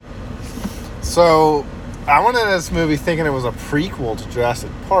So, I went into this movie thinking it was a prequel to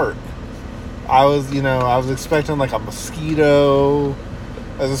Jurassic Park. I was expecting like a mosquito.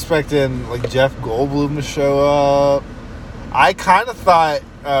 I was expecting like Jeff Goldblum to show up. I kind of thought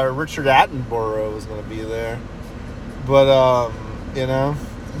Richard Attenborough was going to be there. But, you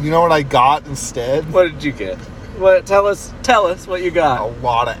know what I got instead? What did you get? What? Tell us what you got. A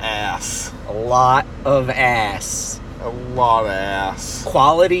lot of ass. A lot of ass. A lot of ass.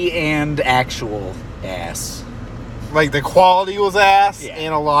 Quality and actual ass. Like, the quality was ass, Yeah.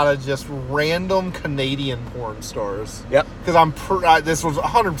 and a lot of just random Canadian porn stars. Yep. Because this was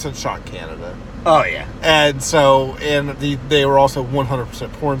 100% shot in Canada. Oh, yeah. And so, they were also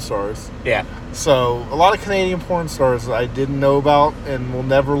 100% porn stars. Yeah. So, a lot of Canadian porn stars I didn't know about and will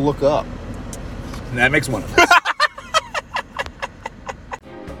never look up. And that makes one of us.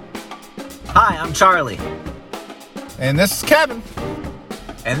 Hi, I'm Charlie. And this is Kevin.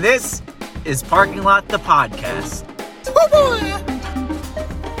 And this is Parking Lot the Podcast. Oh boy!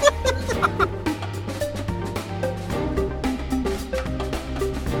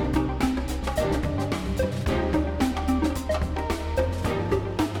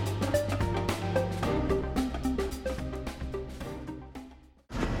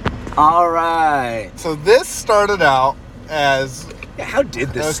 All right. So this started out as... Yeah, how did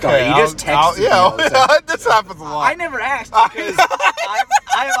this Okay, start? You just texted me. all the time. This happens a lot. I never asked because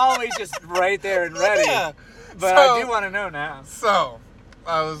I'm always just right there and ready. Yeah. But So- I do want to know now. So,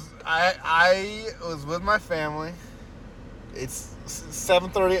 I was with my family. It's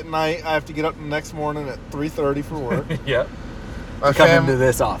 7:30 at night. I have to get up the next morning at 3:30 for work. Yep. My Come fam- into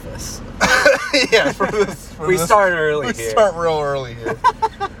this office. yeah, for this. We start early We here. start real early here.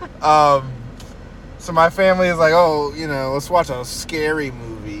 So my family is like, oh, let's watch a scary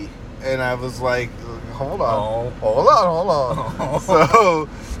movie, and I was like, hold on. So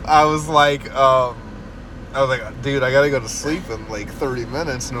I was like, dude, I gotta go to sleep in like 30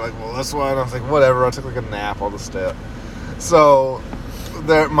 minutes, and they're like, well, that's why. And I was like, whatever. I took like a nap. I'll just stay up. So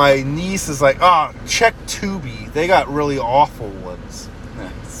my niece is like, check Tubi. They got really awful ones.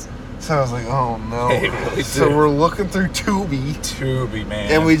 Nice. So I was like, oh no. They really So do. we're looking through Tubi. Tubi,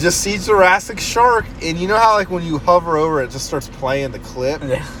 man. And we just see Jurassic Shark. And you know how like when you hover over it, it just starts playing the clip?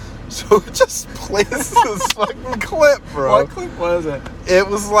 Yeah. So it just plays this fucking clip, bro. What clip was it? It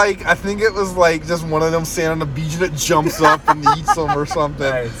was like, I think it was like just one of them standing on the beach and it jumps up and eats them or something.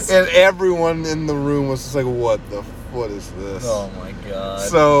 Nice. And everyone in the room was just like, what is this? Oh my god.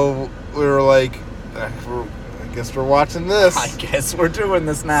 So we were like, I guess we're watching this. I guess we're doing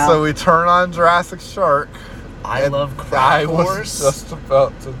this now. So we turn on Jurassic Shark. I and love I Crack was Horse. just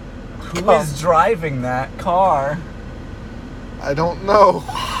about to. Who is driving that car? I don't know.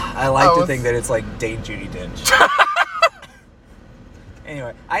 I like I to was- think that it's like Dane Judi Dench.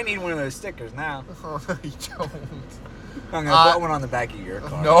 Anyway, I need one of those stickers now. Oh, you don't. I'm gonna put one on the back of your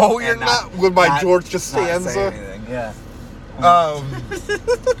car. No, And you're not. With my George Not say Costanza. anything. Yeah.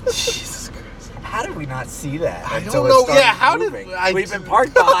 Jesus Christ. How did we not see that? I until don't it know. started Yeah, how did moving? I We've been just-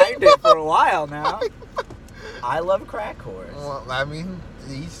 parked behind it for a while now. I love Crack Horse. Well, I mean,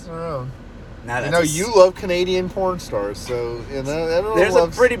 each their own. Now You that's know, a you love Canadian porn stars, so everyone There's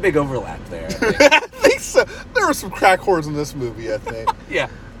loves. a pretty big overlap there. I think. I think so. There were some crack whores in this movie, I think. Yeah.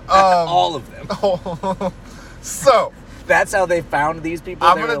 All of them. So, That's how they found these people.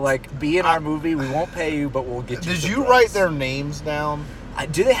 I'm They were gonna- like, be in our movie. We won't pay you, but we'll get you. did some you drugs." write their names down?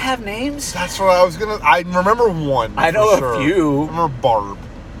 Do they have names? That's what I was gonna. I remember one. I for know a sure. few. I remember Barb.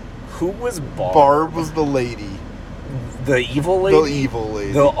 Who was Barb? Barb was the lady. The evil lady? The evil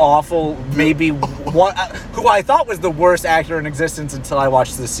lady. The awful, maybe one, who I thought was the worst actor in existence until I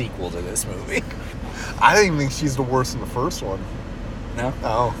watched the sequel to this movie. I didn't even think she's the worst in the first one. No?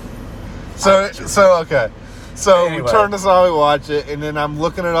 Oh. So okay. So Anyway. we turn this on, we watch it, and then I'm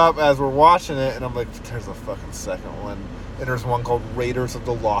looking it up as we're watching it, and I'm like, there's a fucking second one. And there's one called Raiders of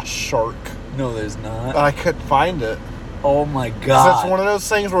the Lost Shark. No, there's But not. I couldn't find it. Oh my 'Cause god. that's one of those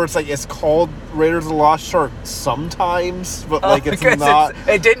things where it's like, it's called Raiders of the Lost Shark sometimes, but like it's Because not.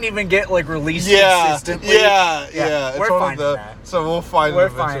 it didn't even get like released Yeah, consistently. yeah. It's We're one of finding that. So we'll find We're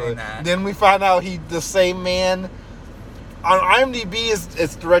it eventually. finding that. Then we find out the same man. On IMDb,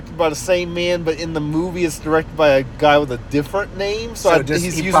 it's directed by the same man, but in the movie, it's directed by a guy with a different name. So just,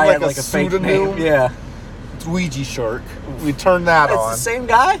 he's he using probably like had, a fake pseudonym. name. Yeah. It's Ouija Shark. We turned that It's on. the same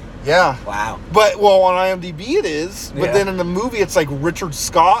guy? Yeah. Wow. But, well, on IMDb it is. But Yeah. then in the movie, it's like Richard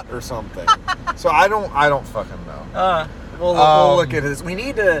Scott or something. So I don't fucking know. We'll look at this. We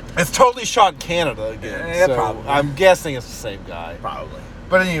need to... It's totally shot in Canada again. Yeah, so probably. I'm guessing it's the same guy. Probably.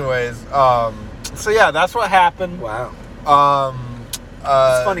 But anyways, so yeah, that's what happened. Wow.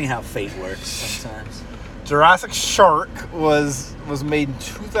 It's funny how fate works sometimes. Jurassic Shark was made in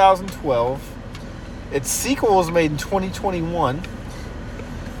 2012. Its sequel was made in 2021.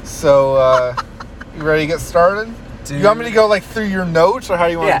 So, you ready to get started? Dude. You want me to go through your notes, or how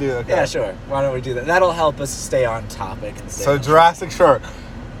do you want to do it? Yeah, sure. Why don't we do that? That'll help us stay on topic. And stay So, on Jurassic Shark.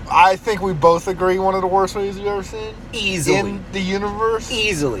 I think we both agree one of the worst movies you've ever seen. Easily. In the universe.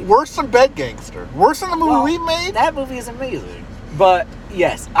 Easily. Worse than Bed Gangster. Worse than the movie we made. That movie is amazing. But,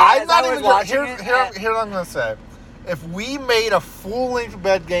 yes. I'm not I was even... watching Here's what I'm going to say. If we made a full-length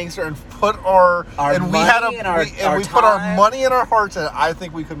Bed Gangster and put our and we had we put our money and our hearts in it, I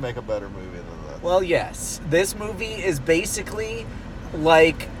think we could make a better movie than that. Well, yes. This movie is basically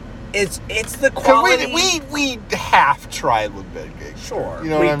like... It's the quality... We half tried with Bed Gangster. Sure. You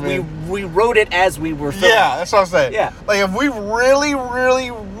know what I mean? We wrote it as we were filming. Yeah, that's what I'm saying. Yeah. If we really,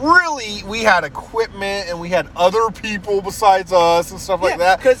 we had equipment and we had other people besides us and stuff like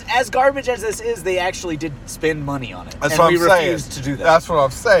that. Because as garbage as this is, they actually did spend money on it. That's and what I'm we saying. refused to do that. That's what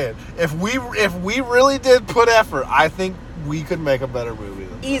I'm saying. If we really did put effort, I think we could make a better movie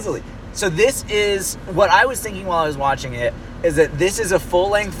than Easily. So this is what I was thinking while I was watching it, is that this is a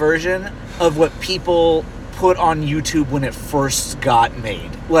full-length version of what people put on YouTube when it first got made.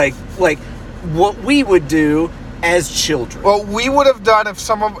 Like what we would do as children. What we would have done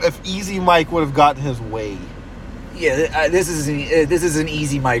if Easy Mike would have gotten his way. Yeah, this is an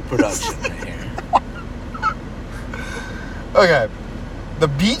Easy Mike production right here. Okay. The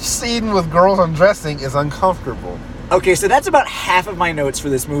beach scene with girls undressing is uncomfortable. Okay, so that's about half of my notes for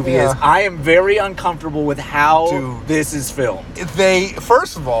this movie. Yeah. Is I am very uncomfortable with how this is filmed.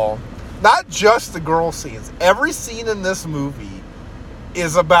 First of all, not just the girl scenes. Every scene in this movie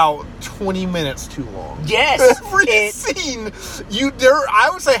is about 20 minutes too long. Yes. Every scene, I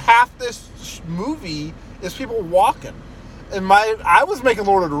would say half this movie is people walking. And I was making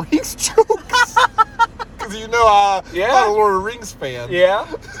Lord of the Rings jokes. Because I'm a Lord of the Rings fan. Yeah,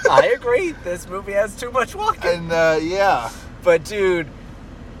 I agree. This movie has too much walking. And, yeah. But, dude,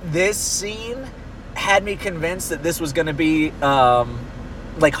 this scene had me convinced that this was going to be,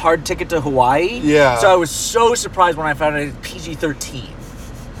 Hard Ticket to Hawaii. Yeah. So I was so surprised when I found it PG-13.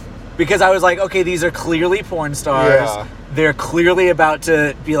 Because I was like, okay, these are clearly porn stars. Yeah. They're clearly about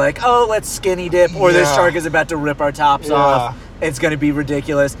to be like, oh, let's skinny dip. Or this shark is about to rip our tops off. It's going to be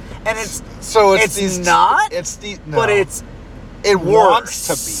ridiculous. And it's not. But it wants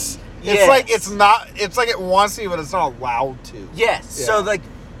to be. Yes. It's like it wants to, but it's not allowed to. Yes. Yeah. So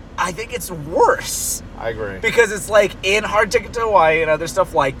I think it's worse. I agree. Because it's in Hard Ticket to Hawaii and other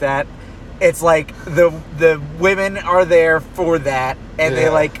stuff like that, it's like the women are there for that, and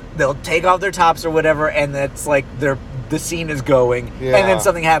they'll take off their tops or whatever, and that's the scene is going, and then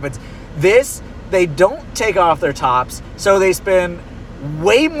something happens. This, they don't take off their tops, so they spend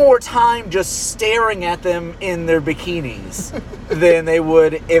way more time just staring at them in their bikinis than they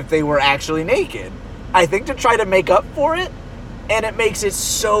would if they were actually naked. I think to try to make up for it, and it makes it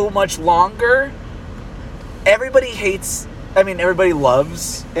so much longer. Everybody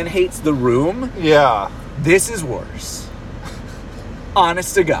loves and hates The Room. Yeah. This is worse.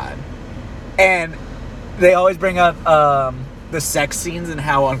 Honest to God. And they always bring up the sex scenes and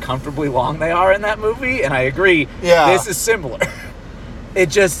how uncomfortably long they are in that movie, and I agree. Yeah. This is similar.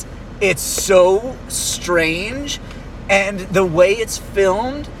 It's so strange, and the way it's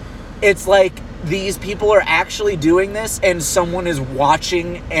filmed, it's like these people are actually doing this, and someone is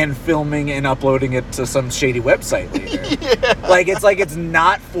watching and filming and uploading it to some shady website later. Yeah. It's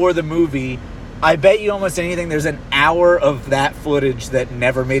not for the movie. I bet you almost anything there's an hour of that footage that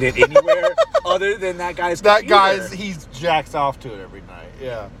never made it anywhere other than that guy's computer. He jacks off to it every night.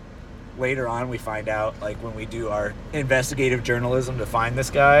 Yeah. Later on, we find out, when we do our investigative journalism to find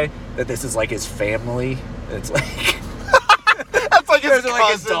this guy, that this is his family. It's that's like his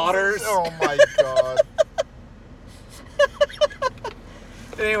cousins. His daughters. Oh my god.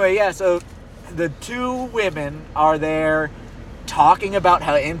 Anyway, yeah, so the two women are there talking about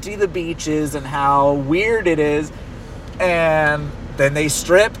how empty the beach is and how weird it is, and then they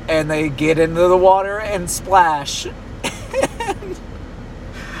strip and they get into the water and splash. And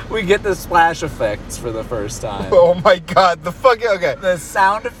we get the splash effects for the first time. Oh my god, okay. The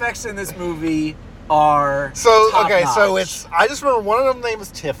sound effects in this movie are top-notch. So I just remember one of them name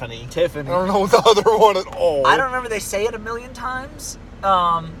is Tiffany. I don't know the other one at all. I don't remember. They say it a million times,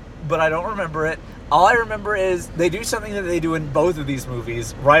 but I don't remember it. All I remember is they do something that they do in both of these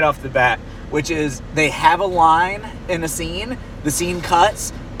movies right off the bat, which is they have a line in a scene, the scene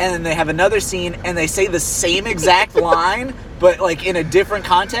cuts, and then they have another scene, and they say the same exact line, but like in a different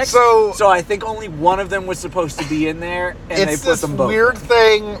context. So I think only one of them was supposed to be in there, and they it's put this them both. weird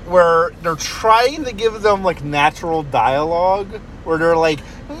thing where they're trying to give them like natural dialogue, where they're like,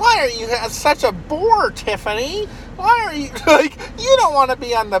 "Why are you such a bore, Tiffany? Why are you like you don't want to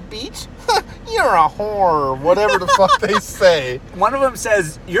be on the beach? You're a whore," whatever the fuck they say. One of them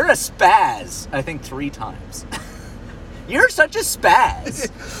says, "You're a spaz," I think 3 times. You're such a spaz.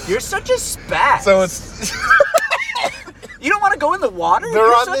 You're such a spaz. So it's you don't want to go in the water? they're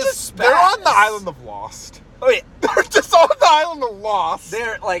You're on such this. a spaz. They're on the island of Lost. Oh yeah. They're just on the island of Lost.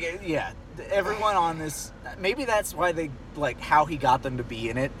 They're like, yeah, everyone on this. Maybe that's why they like how he got them to be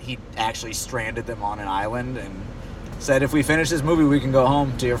in it. He actually stranded them on an island and said, "If we finish this movie, we can go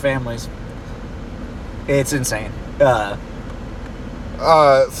home to your families." It's insane.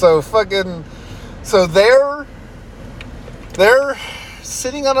 So they're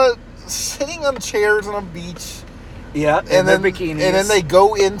sitting on chairs on a beach. Yeah, And then bikinis. And then they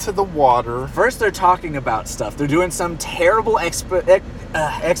go into the water. First, they're talking about stuff. They're doing some terrible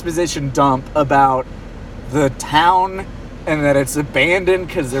exposition dump about the town and that it's abandoned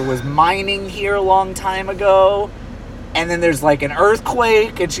because there was mining here a long time ago. And then there's like an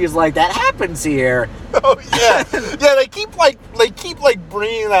earthquake, and she's like, "That happens here." Oh yeah, yeah. They keep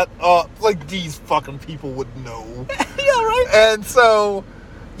bringing that up, like these fucking people would know. Yeah, right. And so,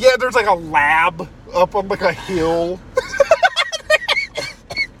 yeah, there's like a lab up on like a hill.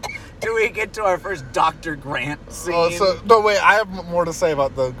 Do we get to our first Dr. Grant scene? No, wait. I have more to say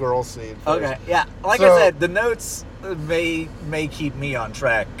about the girl scene first. Okay, yeah. Like I said, the notes may keep me on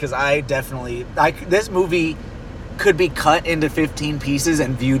track because this movie could be cut into 15 pieces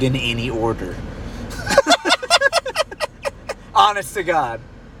and viewed in any order. Honest to God.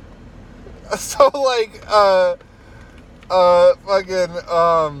 So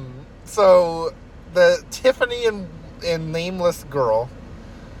so the Tiffany and nameless girl,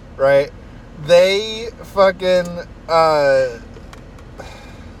 right? They fucking go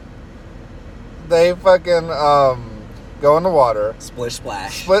in the water. Splish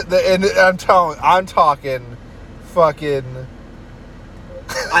splash. And I'm talking fucking.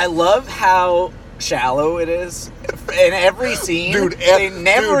 I love how shallow it is. In every scene, Dude, they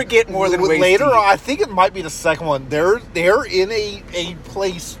never get more than waist later deep. on, I think it might be the second one. They're in a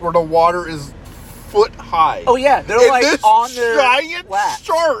place where the water is foot high. Oh yeah, they're and like this on their giant lap.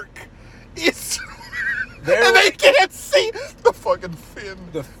 shark is. They're and they can't see the fucking fin.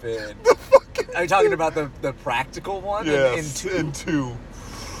 The fin. The fucking. Are you talking about the practical one? Yes, in 2?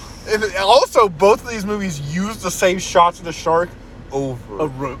 And also, both of these movies use the same shots of the shark over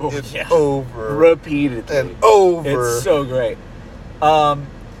over repeatedly and over. It's so great.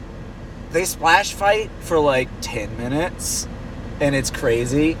 They splash fight for like 10 minutes, and it's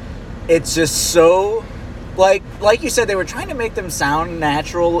crazy. It's just so like you said, they were trying to make them sound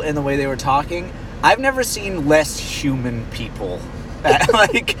natural in the way they were talking. I've never seen less human people.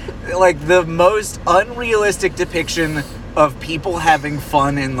 like the most unrealistic depiction of people having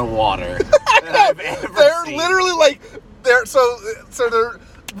fun in the water that I've ever They're seen. literally like they're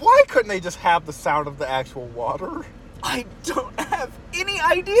why couldn't they just have the sound of the actual water? I don't have any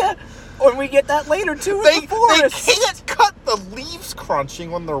idea. When we get that later too in They the forest. can't cut the leaves crunching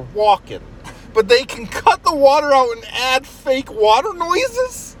when they're walking, but they can cut the water out and add fake water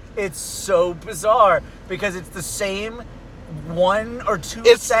noises. It's so bizarre because it's the same 1 or 2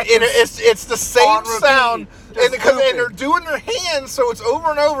 seconds. It's the same on repeat, sound, just and looping. they're doing their hands, so it's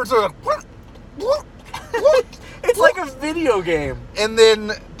over and over. So It's like a video game. and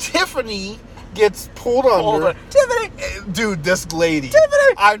then Tiffany gets pulled under. Hold on. Tiffany! Dude, this lady.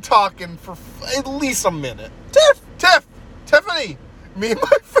 Tiffany! I'm talking for at least a minute. Tiffany! Me and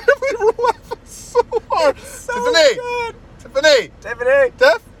my family were laughing so hard. So Tiffany! good. Tiffany! Tiffany!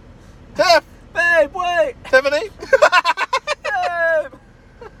 Tiff! Babe, wait! Tiffany! Babe!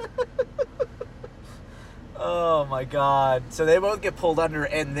 Oh my god. So they both get pulled under,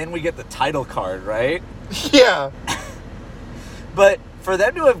 and then we get the title card, right? Yeah. But for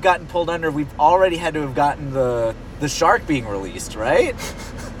them to have gotten pulled under, we've already had to have gotten the shark being released, right?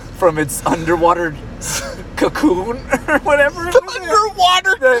 From its underwater cocoon or whatever.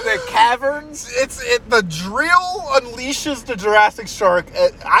 Underwater. The caverns. The drill unleashes the Jurassic shark.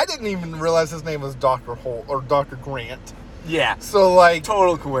 I didn't even realize his name was Dr. Holt or Dr. Grant. Yeah. So like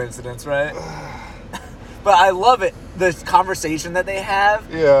Total coincidence, right? But I love it. The conversation that they have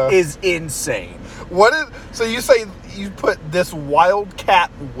is insane. So you say you put this wildcat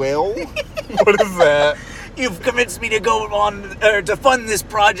whale? What is that? You've convinced me to go on to fund this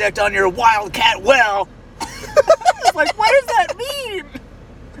project on your wildcat well. It's like, what does that mean?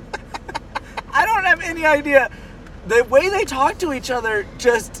 I don't have any idea. the way they talk to each other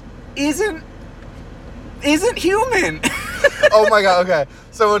just isn't human. Oh my god, okay.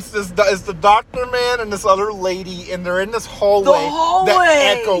 So it's the doctor man and this other lady, and they're in this hallway. The hallway!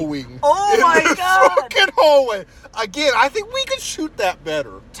 That's echoing. Oh in my this god! fucking hallway. Again, I think we could shoot that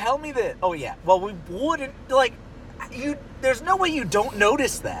better. Tell me that. Oh yeah. Well, we wouldn't like you. There's no way you don't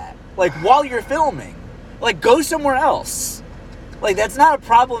notice that. Like while you're filming, like go somewhere else. Like that's not a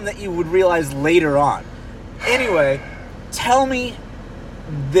problem that you would realize later on. Anyway, tell me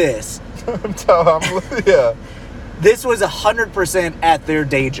this. Yeah. This was 100% at their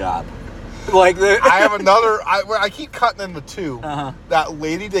day job. Like I have another. I keep cutting into two. Uh-huh. That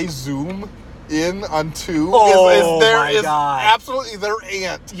lady they zoom in on two my God. absolutely their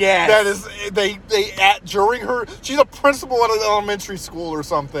aunt. Yes. That is they during her. She's a principal at an elementary school or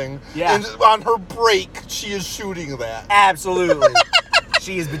something. Yeah. And on her break, she is shooting that. Absolutely.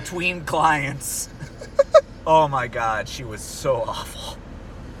 She is between clients. Oh my god, she was so awful.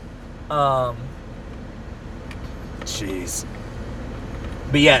 Jeez.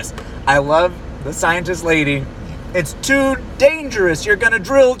 But yes, I love the scientist lady. It's too dangerous. You're gonna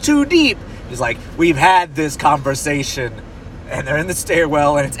drill too deep. He's like, we've had this conversation. And they're in the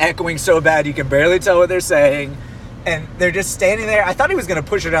stairwell, and it's echoing so bad you can barely tell what they're saying. And they're just standing there. I thought he was gonna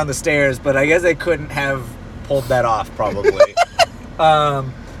push her down the stairs, but I guess they couldn't have pulled that off, probably.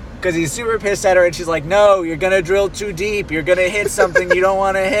 Because he's super pissed at her, and she's like, no, you're going to drill too deep. You're going to hit something you don't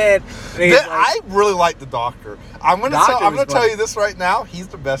want to hit. I really like the doctor. I'm going to tell you this right now. He's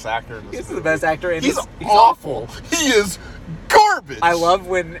the best actor in this He's movie. the best actor. And he's awful. He is garbage. I love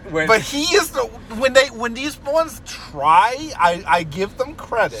when But he is when these ones try, I give them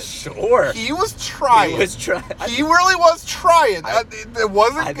credit. Sure. He was trying. He was trying. He really was trying. It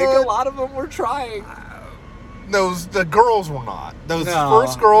wasn't I good. think a lot of them were trying. The girls were not. Those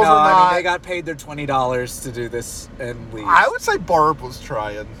first girls were not. I mean, they got paid their $20 to do this and leave. I would say Barb was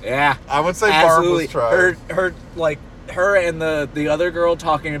trying. Yeah. I would say absolutely. Barb was trying. Her and the other girl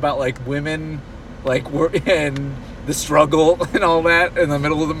talking about like women, like and the struggle and all that in the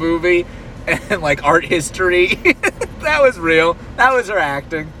middle of the movie, and like art history. That was real. That was her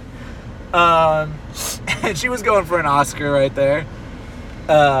acting. And she was going for an Oscar right there.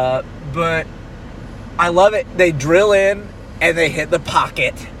 But I love it. They drill in and they hit the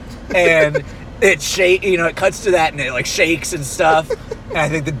pocket, and it cuts to that and it like shakes and stuff. And I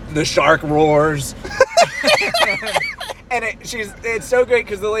think the shark roars. And it's so great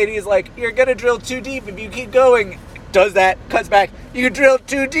because the lady is like, you're gonna drill too deep if you keep going. Does that, cuts back, you drilled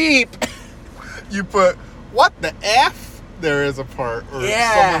too deep. You put, what the F? There is a part where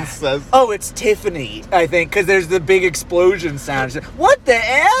someone says, oh, it's Tiffany, I think, because there's the big explosion sound. What the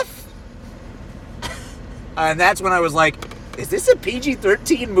F? And that's when I was like, is this a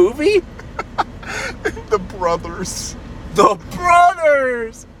PG-13 movie? The brothers. The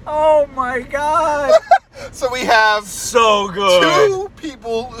brothers! Oh my god! So we have so good. two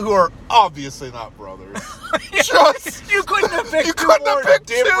people who are obviously not brothers. You couldn't have picked you couldn't have picked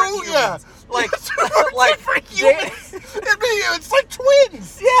different two, humans. yeah. Like different humans. It's like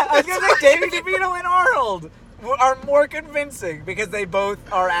twins. Yeah, I was gonna say David DeVito and Arnold are more convincing because they both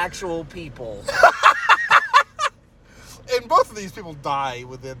are actual people. And both of these people die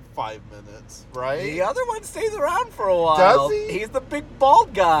within 5 minutes, right? The other one stays around for a while. Does he? He's the big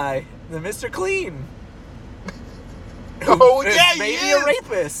bald guy, the Mr. Clean. Oh, yeah, maybe he is. a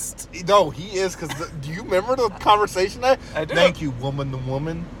rapist. No, he is, because do you remember the conversation? I do. Thank you, woman to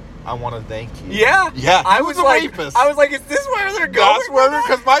woman. I want to thank you. Yeah. Yeah, I was was a like, rapist. I was like, is this where they're going? That's where,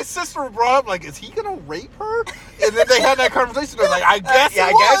 because my sister brought up, like, is he going to rape her? And then they had that conversation. They're like, I guess I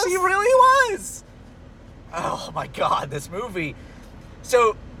he was. guess he really was. Oh my god, this movie.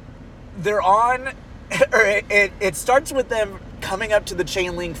 So they're on, or it starts with them coming up to the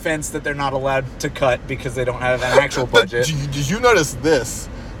chain link fence that they're not allowed to cut because they don't have an actual budget. Did you notice this?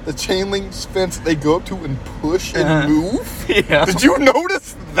 The chain link fence they go up to and push and move? Yeah. Did you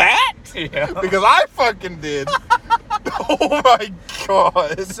notice that? Yeah. Because I fucking did. Oh my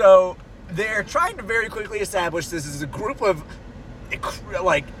god. So they're trying to very quickly establish this is a group of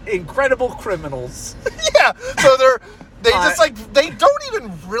incredible criminals. Yeah. So they just they don't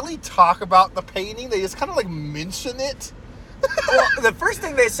even really talk about the painting. They just kind of like mention it. Well, the first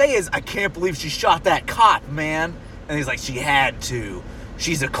thing they say is, I can't believe she shot that cop, man. And he's like, she had to.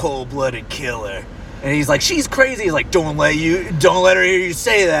 She's a cold-blooded killer. And he's like, she's crazy. He's like, don't let her hear you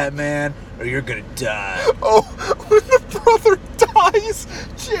say that, man, or you're gonna die. Oh, when the brother dies,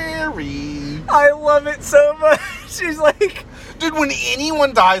 Jerry. I love it so much. She's like, dude, when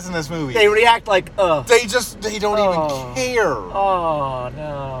anyone dies in this movie, they react like, they don't even care. Oh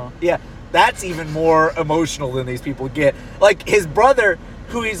no. Yeah. That's even more emotional than these people get. Like, his brother,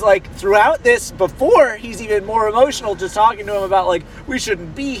 who he's like, throughout this, before, he's even more emotional, just talking to him about, like, we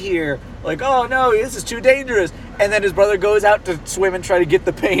shouldn't be here. Like, oh no, this is too dangerous. And then his brother goes out to swim and try to get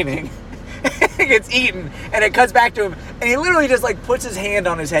the painting. It gets eaten, and it cuts back to him, and he literally just, like, puts his hand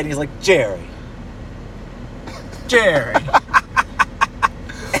on his head, and he's like, Jerry.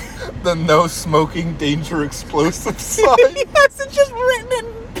 The no smoking danger explosive sign. Yes, it's just written in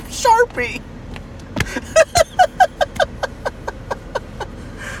Sharpie.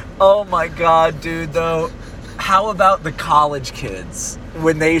 Oh my god, dude, though. How about the college kids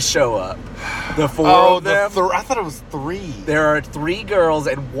when they show up? The four of them. I thought it was 3. There are 3 girls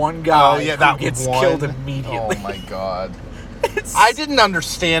and 1 guy who gets killed immediately. Oh my god. I didn't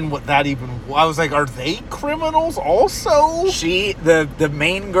understand what that even was. I was like, are they criminals also? The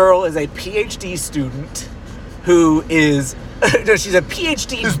main girl is a PhD student who is no, she's a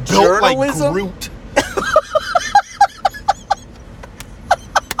PhD in journalism. Built like Groot.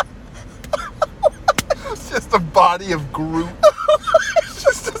 It's just a body of Groot.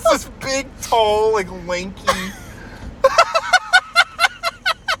 Just this big, tall, like lanky.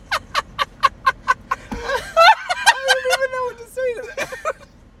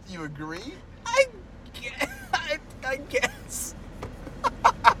 You agree? I guess.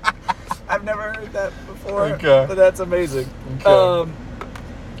 I've never heard that before. Okay. But that's amazing. Okay.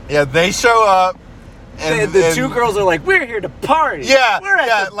 Yeah, they show up. And the 2 girls are like, we're here to party. Yeah, we're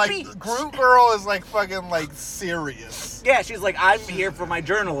at the like beach. Groot girl is like fucking like serious. Yeah, she's like, I'm here for my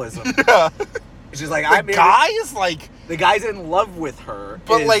journalism. Yeah. She's like, The I'm here. guy is like, The guy's in love with her.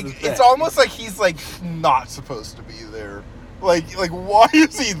 but is like the it's thing. almost like he's like not supposed to be there. Like why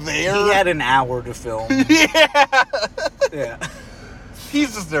is he there? He had an hour to film. Yeah. Yeah.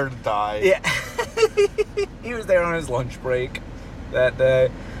 He's just there to die. Yeah. He was there on his lunch break that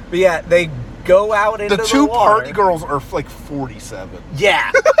day. But yeah, they go out into the 2 water. party girls are like 47.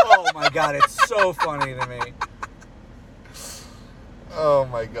 Yeah. Oh my god, it's so funny to me. Oh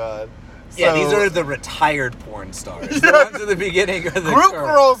my god. Yeah, So, these are the retired porn stars. The ones at the beginning are the Groot girls.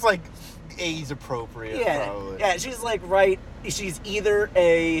 girl's like age appropriate. Yeah, Probably. yeah. She's like she's either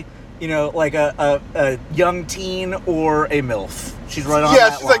a like a young teen or a MILF. She's right on. Yeah,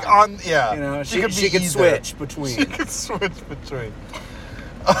 that she's line. like on. Yeah, You know, she could she be could either. switch between. She could switch between.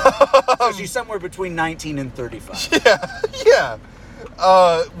 So she's somewhere between 19 and 35. Yeah.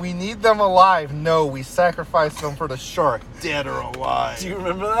 We need them alive. No, we sacrificed them for the shark, dead or alive. Do you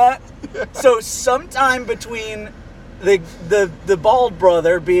remember that? Yeah. So sometime between the bald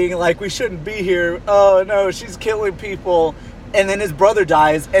brother being like, we shouldn't be here. Oh no, she's killing people, and then his brother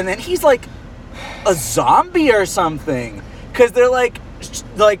dies, and then he's like a zombie or something, because they're like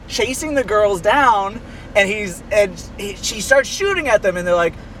chasing the girls down, and she starts shooting at them, and they're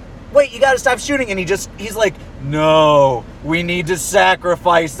like, wait, you gotta stop shooting, and he's like, no, we need to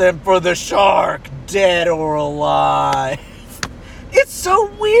sacrifice them for the shark, dead or alive. It's so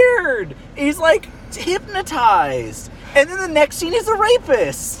weird. He's like hypnotized, and then the next scene is a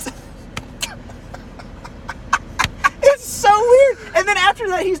rapist. It's so weird. And then after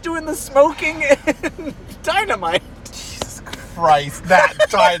that, he's doing the smoking and dynamite. Jesus Christ, that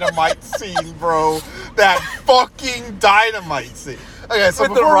dynamite scene, bro. That fucking dynamite scene. Okay, so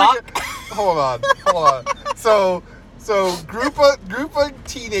With The before Rock? hold on. So group of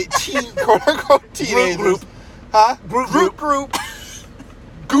quote unquote teenagers. Group. Huh? Group.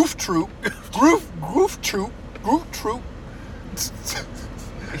 Goof troop.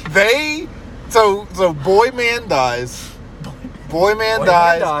 So boy man dies. Boy man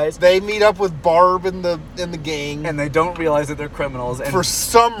dies. They meet up with Barb in the gang. And they don't realize that they're criminals. And for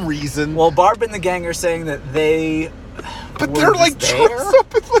some reason. well, Barb and the gang are saying that they. But they're like dressed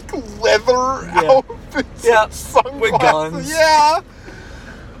up in like leather outfits. Yeah. And sunglasses. With guns. Yeah.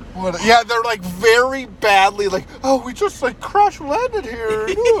 Yeah, they're like very badly like, oh, we just like crash landed here.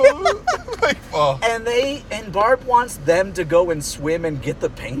 Like, oh. And Barb wants them to go and swim and get the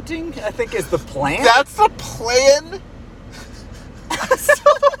painting, I think is the plan. That's the plan? I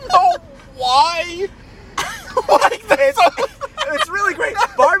still don't know why. Like, It's really great.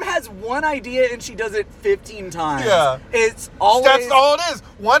 Barb has one idea and she does it 15 times. Yeah. It's always... That's all it is.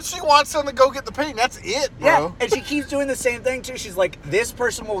 Once she wants them to go get the painting, that's it, bro. Yeah, and she keeps doing the same thing, too. She's like, this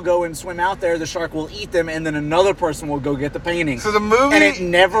person will go and swim out there, the shark will eat them, and then another person will go get the painting. So the movie... And it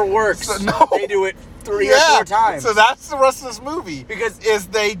never works. So, no. They do it 3 or 4 times. So that's the rest of this movie. Because... is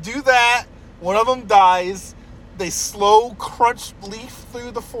they do that, one of them dies, they slow crunch leaf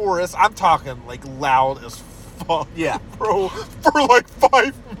through the forest. I'm talking, like, loud as fuck. Yeah. Bro, for like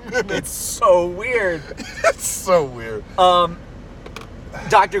 5 minutes. It's so weird. It's so weird.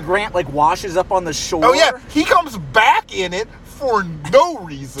 Dr. Grant like washes up on the shore. Oh yeah, he comes back in it for no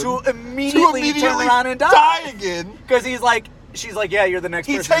reason to immediately turn around and die again. Because she's like, yeah, you're the next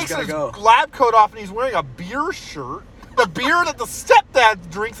He person who's takes gonna his go. lab coat off and he's wearing a beer shirt. The beer that the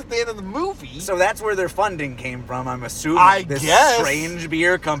stepdad drinks at the end of the movie. So that's where their funding came from, I'm assuming. I this guess. strange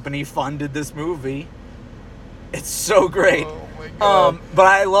beer company funded this movie. It's so great. Oh my God. But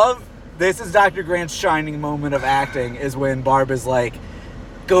I love, this is Dr. Grant's shining moment of acting, is when Barb is like,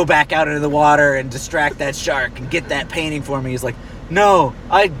 go back out into the water and distract that shark and get that painting for me. He's like, no,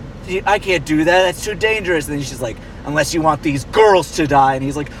 I can't do that. That's too dangerous. And then she's like, unless you want these girls to die. And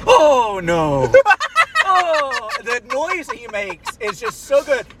he's like, oh no. Oh, the noise he makes is just so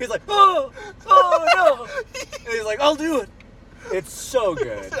good. He's like, oh no. And he's like, I'll do it. It's so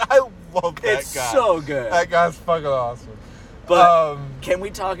good. I love that guy. It's so good. That guy's fucking awesome. But can we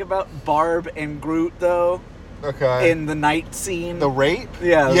talk about Barb and Groot, though? Okay. In the night scene? The rape?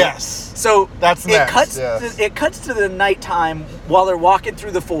 Yeah. Yes. So That's next, it cuts to the nighttime while they're walking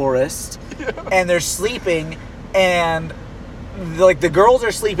through the forest, and they're sleeping, and like the girls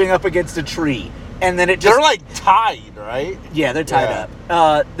are sleeping up against a tree. And then it just... They're like tied, right? Yeah, they're tied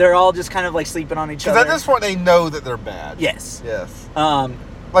up. They're all just kind of like sleeping on each other. Because at this point they know that they're bad. Yes. Yes.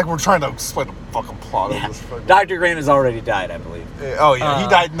 Like we're trying to explain the fucking plot of this fucking... Dr. Grant has already died, I believe. Oh yeah, he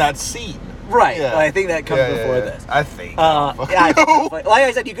died in that scene. Right. Yeah. I think that comes before this. I think. Like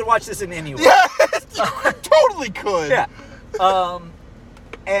I said, you could watch this in any way. Yeah, you totally could. Yeah.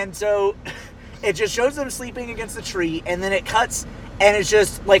 And so it just shows them sleeping against the tree, and then it cuts, and it's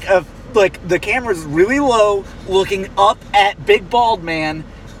just like the camera's really low, looking up at Big Bald Man,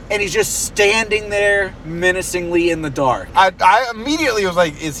 and he's just standing there menacingly in the dark. I immediately was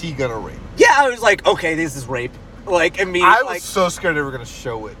like, is he gonna rape? Yeah, I was like, okay, this is rape. Like, immediately. I was so scared they were gonna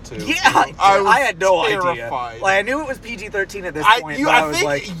show it too. Yeah, I had no terrified. idea. Like, I knew it was PG-13 at this point. I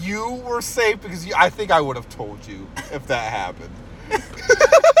think you were safe because I think I would have told you if that happened.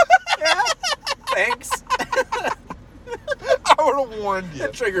 Yeah, thanks. I would have warned you.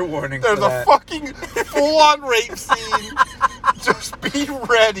 Trigger warning. There's a fucking full-on rape scene. Just be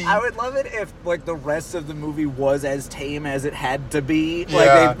ready. I would love it if like the rest of the movie was as tame as it had to be.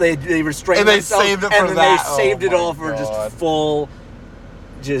 Yeah. Like they restrained and they themselves, saved it for and then that. they saved it all my for God. just full,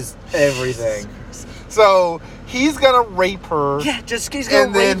 just everything. So he's gonna rape her. Yeah, just he's gonna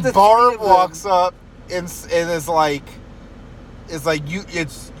and rape then the Barb three of them. walks up and is like,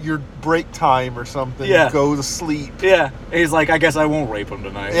 it's your break time or something. Yeah. Go to sleep. Yeah, and he's like, I guess I won't rape him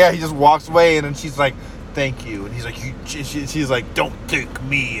tonight. Yeah, he just walks away, and then she's like, thank you. And he's like, she's like, don't thank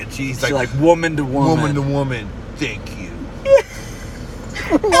me. And she's like, woman to woman. Woman to woman, thank you.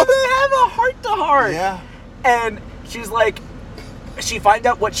 And they have a heart to heart. Yeah. And she's like, she finds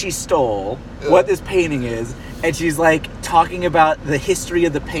out what she stole, what this painting is, and she's like talking about the history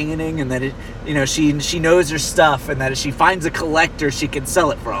of the painting, and that it, she knows her stuff, and that if she finds a collector, she can sell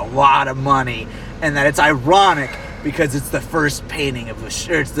it for a lot of money, and that it's ironic because it's the first painting of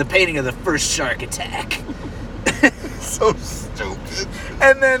it's the painting of the first shark attack. So stupid.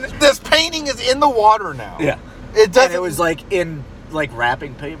 And then this painting is in the water now. Yeah. It doesn't. And it was like in like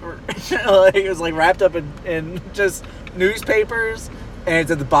wrapping paper. Like, it was like wrapped up in just newspapers, and it's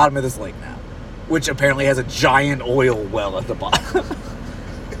at the bottom of this lake now, which apparently has a giant oil well at the bottom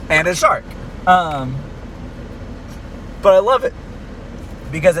and a shark. But I love it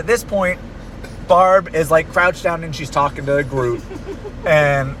because at this point Barb is like crouched down and she's talking to Groot,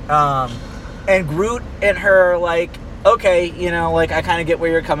 and Groot and her are like, okay, like I kind of get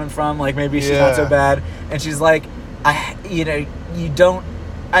where you're coming from, like maybe she's not so bad, and she's like, she's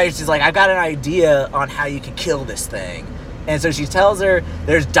like, I've got an idea on how you can kill this thing. And so she tells her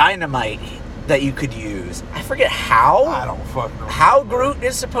there's dynamite that you could use. I forget how. I don't fucking know. How Groot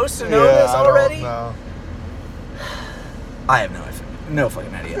is supposed to know this already? I don't know. I have no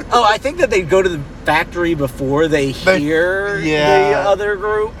fucking idea. Oh, I think that they go to the factory before they hear the other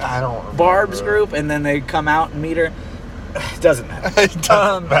group. I don't remember. Barb's group, and then they come out and meet her. It doesn't matter. It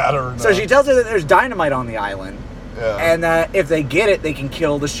doesn't matter. No. So she tells her that there's dynamite on the island. Yeah. And that if they get it, they can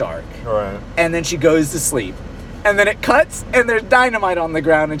kill the shark. Right. And then she goes to sleep. And then it cuts, and there's dynamite on the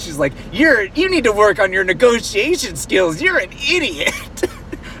ground, and she's like, you need to work on your negotiation skills. You're an idiot.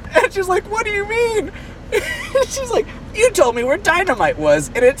 And she's like, what do you mean? She's like, you told me where dynamite was,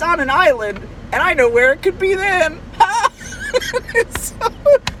 and it's on an island, and I know where it could be then. It's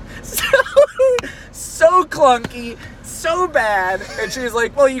so clunky, so bad. And she's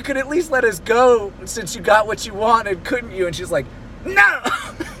like, well, you could at least let us go since you got what you wanted, couldn't you? And she's like, no,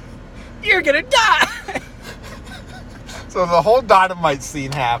 you're gonna die. So the whole dynamite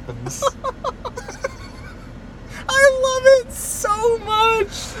scene happens. I love it so much.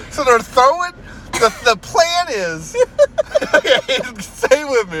 So they're throwing. The plan is. Stay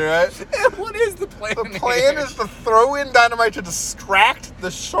with me, right? What is the plan? The plan is to throw in dynamite to distract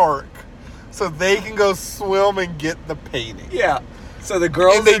the shark, so they can go swim and get the painting. Yeah. So the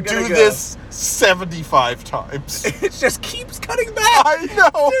girls and they are do go. this 75 times. It just keeps cutting back. I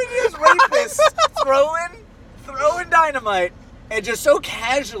know. Dude, these rapists throwing dynamite, and just so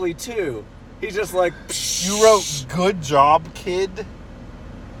casually too. He's just like, psh. You wrote "Good job, kid."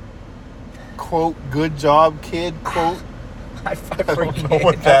 Quote, "Good job, kid." Quote. I don't know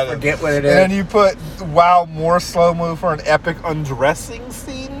what that is. I forget what it is. And you put, "Wow, more slow-mo for an epic undressing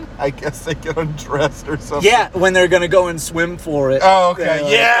scene." I guess they get undressed or something. Yeah, when they're gonna go and swim for it. Oh, okay.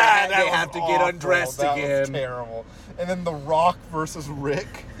 Like, yeah, they have to get undressed that again. Was terrible. And then The Rock versus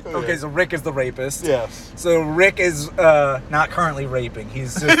Rick. Okay, so Rick is the rapist. Yes. So Rick is not currently raping.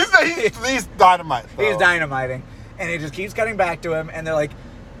 He's just he's dynamite. Though. he's dynamiting, and it just keeps cutting back to him. And they're like,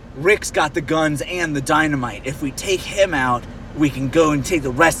 Rick's got the guns and the dynamite. If we take him out, we can go and take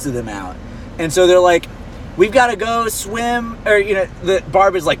the rest of them out. And so they're like, we've got to go swim, or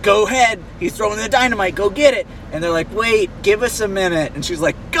Barb is like, go ahead. He's throwing the dynamite. Go get it. And they're like, wait, give us a minute. And she's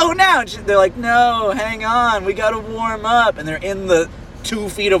like, go now. And they're like, no, hang on. We got to warm up. And they're in the 2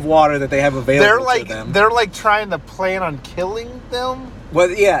 feet of water that they have available to them. They're like trying to plan on killing them. Well,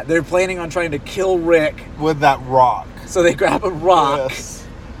 yeah, they're planning on trying to kill Rick with that rock. So they grab a rock, yes.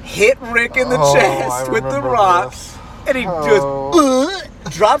 hit Rick in the chest with the rock, and he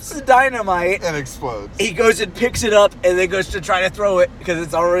just drops the dynamite and explodes. He goes and picks it up and then goes to try to throw it because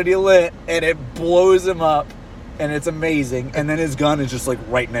it's already lit, and it blows him up, and it's amazing. And then his gun is just like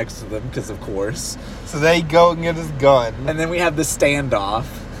right next to them because, of course. So they go and get his gun, and then we have the standoff,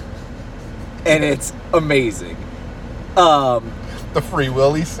 and it's amazing. The Free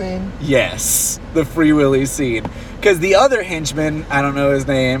Willy scene? Yes, the Free Willy scene. Because the other henchman, I don't know his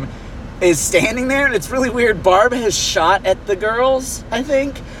name, is standing there, and it's really weird. Barb has shot at the girls, I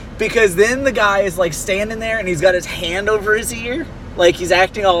think, because then the guy is like standing there, and he's got his hand over his ear, like he's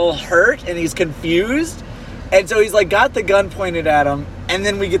acting all hurt, and he's confused. And so he's like got the gun pointed at him, and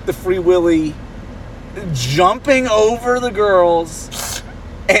then we get the Free Willy jumping over the girls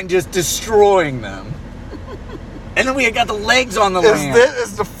and just destroying them. And then we got the legs on the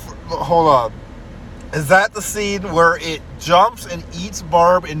land. Hold on. Is that the scene where it jumps and eats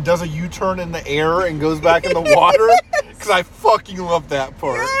Barb and does a U-turn in the air and goes back in the water? Because I fucking love that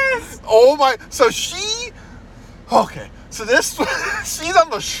part. Yes. Oh my. So she. Okay. So she's on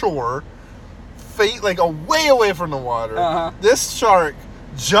the shore, like way away from the water. Uh-huh. This shark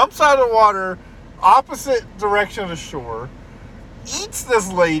jumps out of the water, opposite direction of the shore. Eats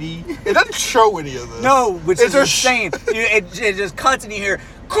this lady. It doesn't show any of this. No, which is insane. It just cuts and you hear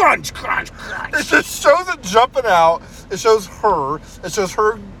crunch, crunch, crunch. It just shows it jumping out. It shows her. It shows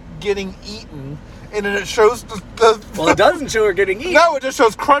her getting eaten. And then it shows Well, it doesn't show her getting eaten. No, it just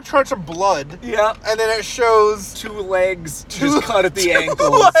shows crunch, crunch, and blood. Yeah. And then it shows 2 legs just cut at the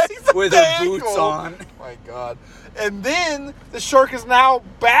ankles with her boots on. Oh my God. And then the shark is now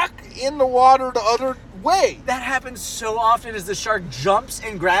back in the water the other way. That happens so often as the shark jumps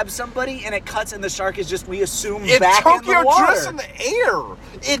and grabs somebody, and it cuts, and the shark is just, we assume, back in the water. Tokyo Drifts in the air.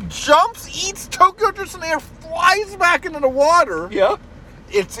 It jumps, eats Tokyo Drifts in the air, flies back into the water. Yep.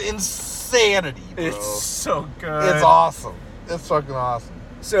 It's insanity, bro. It's so good. It's awesome. It's fucking awesome.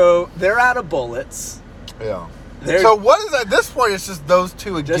 So they're out of bullets. Yeah. So what is at this point? It's just those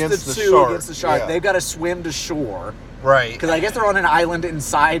two against the shark. Against the shark. Yeah. They've got to swim to shore. Right. Because I guess they're on an island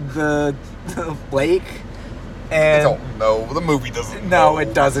inside the lake. And I don't know. The movie doesn't know. No,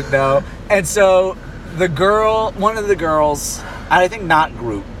 it doesn't know. And so one of the girls, I think not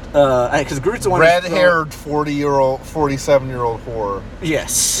Groot, because Groot's the one red-haired 47-year-old whore.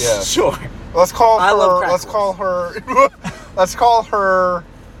 Yes. Yeah. Sure. Let's call her. I love let's call her. Let's call her.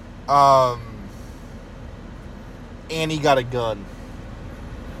 Annie got a gun.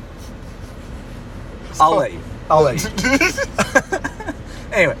 I'll let you.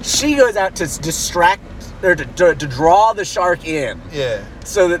 Anyway, she goes out to distract or to draw the shark in. Yeah.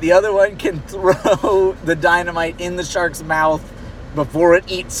 So that the other one can throw the dynamite in the shark's mouth before it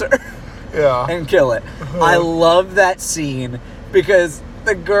eats her. Yeah. And kill it. I love that scene because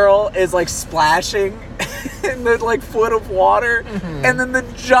the girl is like splashing in the like foot of water, and then the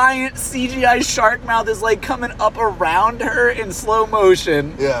giant CGI shark mouth is like coming up around her in slow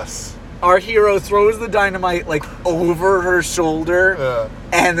motion. Yes. Our hero throws the dynamite like over her shoulder,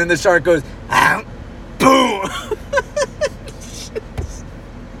 and then the shark goes, ah, boom.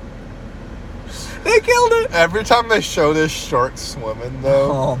 It killed it. Every time they show this shark swimming,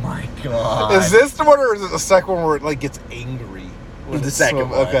 though, Oh my god! is this the one or is it the second one where it like gets angry? when The it's second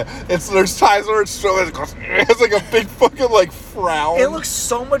swimming? one. Okay, there's times where it's swimming, it goes, it's like a big fucking like frown. It looks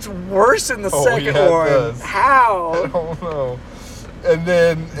so much worse in the second yeah, it one. does. I How? don't know. And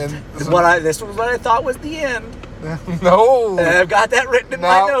then This was what I thought was the end. no. And I've got that written in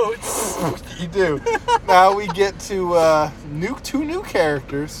Now- my notes. You do. Now we get to three new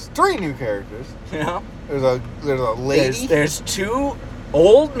characters. You know, There's a lady, there's two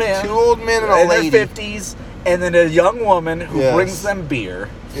old men, two old men, and a in lady. their 50s, and then a young woman who Yes. brings them beer.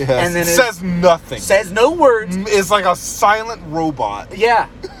 Yes. And then it says nothing. says no words. It's like a silent robot. Yeah.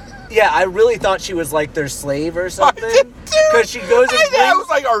 Yeah, I really thought she was like their slave or something. did too. Because she goes and I brings, was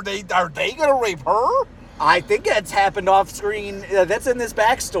like, are they gonna rape her? I think that's happened off screen. That's in this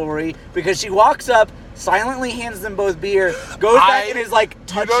backstory because she walks up, silently hands them both beer, goes back and is like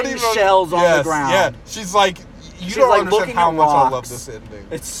You don't touching even- shells on the yes, ground. Yeah, she's like, you She's don't like understand looking how at much I love rocks. this ending.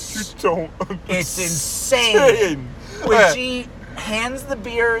 It's You don't. it's understand. insane. When Yeah. she hands the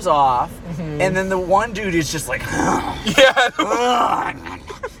beers off, and then the one dude is just like, Yeah. "Ugh."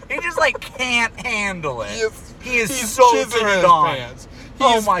 He just like can't handle it. He is he's so jizzing in turned his on. pants.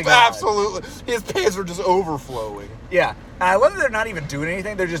 Oh He's my God. Absolutely. His pants are just overflowing. Yeah, and I love that they're not even doing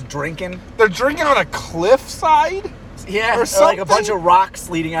anything. They're just drinking. They're drinking on a cliffside. Yeah, Or like a bunch something? of rocks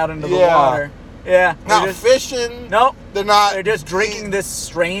leading out into the Yeah. water. Yeah, Not they're just, fishing. nope. They're not. They're just drinking this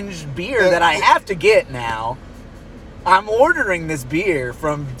strange beer that I have to get now. I'm ordering this beer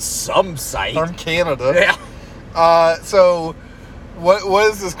from some site. From Canada. Yeah. So,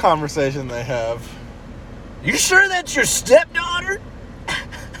 what is this conversation they have? You sure that's your stepdaughter?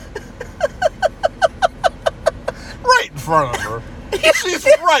 Right in front of her. She's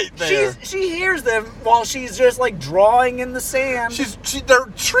right there. She hears them while she's just like drawing in the sand. They're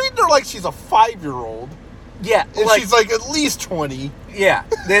treating her like she's a 5-year-old, yeah, and she's like at least 20. yeah.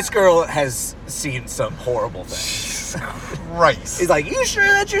 This girl has seen some horrible things. Christ. He's like, you sure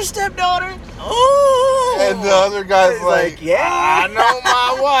that's your stepdaughter? Oh. And the other guy's He's like, yeah. I know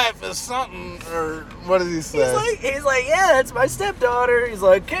my wife is something, or what does he say? He's like, yeah, that's my stepdaughter. He's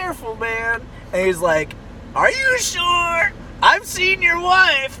like, careful, man. And he's like, are you sure? I've seen your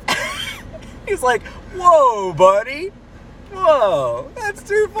wife. He's like, whoa, buddy. Whoa, that's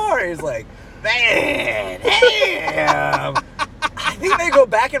too far. He's like, man, damn. I think they go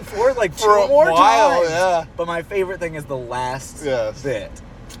back and forth like For a two more while, times. yeah. But my favorite thing is the last Yes. bit.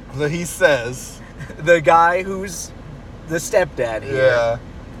 So he says, The guy who's the stepdad here. yeah.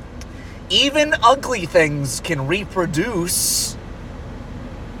 Even ugly things can reproduce.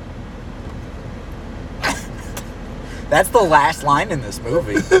 That's the last line in this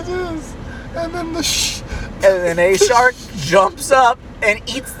movie. It is. And then And then a shark jumps up and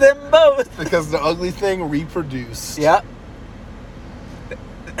eats them both. because the ugly thing reproduced. Yep.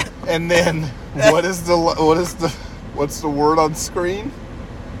 And then what's the word on screen?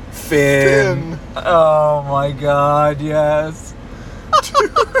 Finn. Oh my god, yes.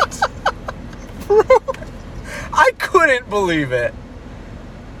 I couldn't believe it.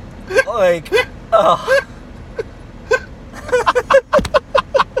 Like,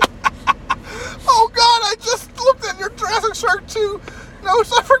 Oh god, I just looked at your Jurassic Shark 2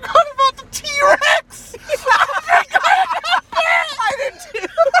 notes. I forgot about the T-Rex. I forgot about that. I did too.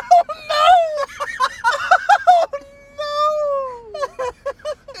 Oh no.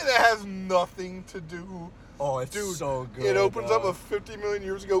 And it has nothing to do. Oh, it's Dude, so good. It opens up though. a 50 million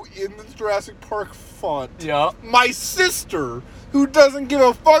years ago in the Jurassic Park font. Yep. My sister, who doesn't give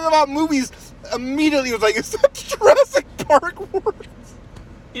a fuck about movies, immediately was like, "Is that Jurassic Park words?"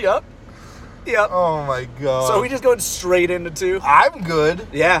 Yep. Yep. Oh my god. So we just going straight into 2? I'm good.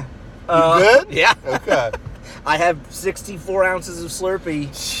 Yeah. You good? Yeah. Okay. I have 64 ounces of Slurpee.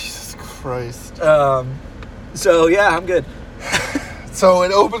 Jesus Christ. So yeah, I'm good. So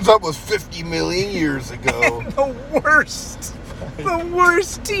it opens up with 50 million years ago. The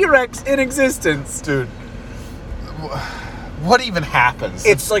worst T-Rex in existence. Dude, what even happens?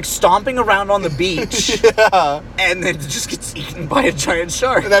 It's like stomping around on the beach, yeah. and then it just gets eaten by a giant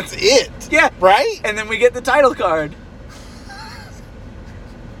shark. That's it. Yeah. Right? And then we get the title card.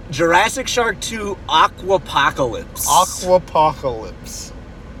 Jurassic Shark 2 Aquapocalypse. Aquapocalypse.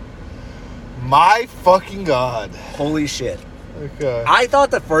 My fucking god. Holy shit. Okay. I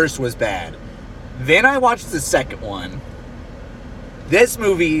thought the first was bad. Then I watched the second one. This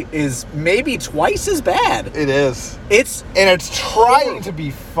movie is maybe twice as bad. It is. It's And it's trying to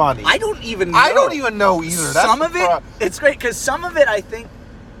be funny. I don't even know. I don't even know either. That's Some of it, it's great because some of it I think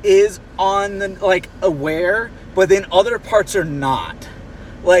is on the like aware, but then other parts are not.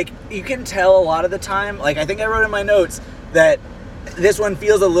 Like, you can tell a lot of the time, like, I think I wrote in my notes that this one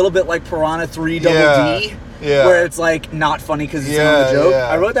feels a little bit like Piranha 3 Double D, where it's, like, not funny because it's not a joke.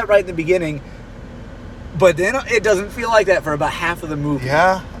 I wrote that right in the beginning, but then it doesn't feel like that for about half of the movie.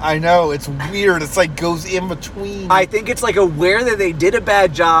 Yeah, I know. It's weird. It's, like, goes in between. I think it's, like, aware that they did a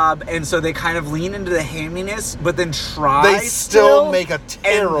bad job, and so they kind of lean into the hamminess, but then try They still make a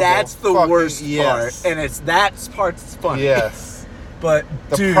terrible and that's the worst part. Yes. And that part's funny. Yes. But,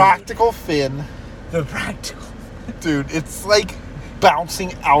 The practical fin. The practical. Dude, it's like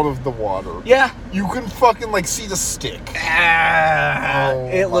bouncing out of the water. Yeah. You can fucking, like, see the stick.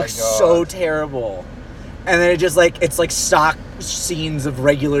 It looks so terrible. And then it's like stock scenes of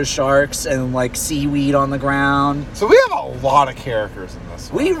regular sharks and, like, seaweed on the ground. So we have a lot of characters in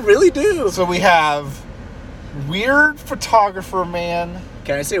this one. We really do. So we have weird photographer man.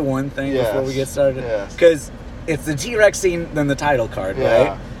 Can I say one thing before we get started? Yes. Because it's the T-Rex scene, then the title card, Yeah.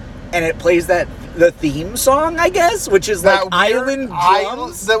 right? And it plays the theme song, I guess, which is like island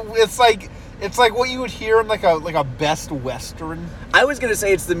drums. It's like what you would hear in like a best western. I was gonna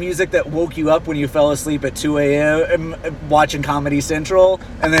say it's the music that woke you up when you fell asleep at 2 a.m. watching Comedy Central,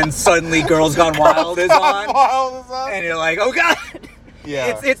 and then suddenly Girls Gone Wild is on, and you're like, oh god,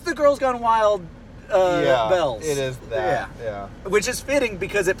 yeah, it's the Girls Gone Wild bells. It is that, yeah, which is fitting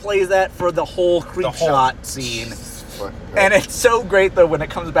because it plays that for the whole creep shot scene. And it's so great though when it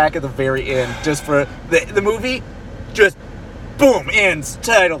comes back at the very end, just for the movie, just boom, ends,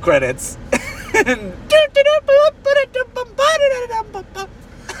 title credits.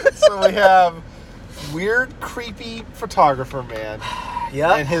 So we have weird, creepy photographer man.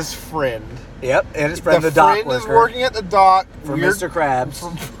 Yeah. And his friend. Yep, and his friend, the dock worker. The friend is working at the dock. For Mr. Krabs.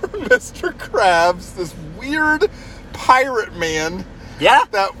 For Mr. Krabs, this weird pirate man. Yeah.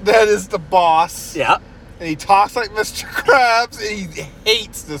 That is the boss. Yeah. And he talks like Mr. Krabs, and he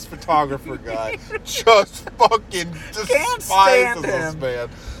hates this photographer guy. Just fucking despises this man.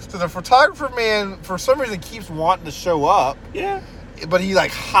 So the photographer man, for some reason, keeps wanting to show up. Yeah. But he,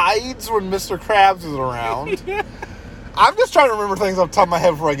 like, hides when Mr. Krabs is around. Yeah. I'm just trying to remember things off the top of my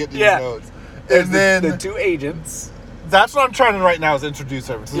head before I get to these notes. And then the two agents. That's what I'm trying to right now is introduce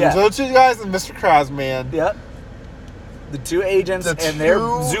everyone. So there's those two guys and Mr. Krabs man. Yep. The two agents and their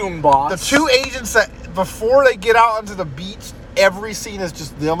Zoom boss. The two agents that, before they get out onto the beach, every scene is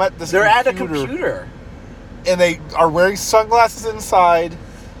just them at this They're at a computer. And they are wearing sunglasses inside.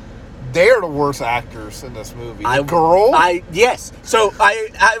 They are the worst actors in this movie. Yes. So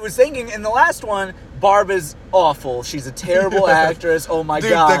I was thinking in the last one, Barb is awful. She's a terrible actress. Oh my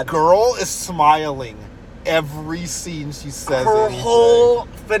god. The girl is smiling every scene she says. Her whole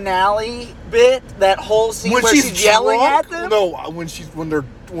finale bit, that whole scene where she's yelling at them. No, when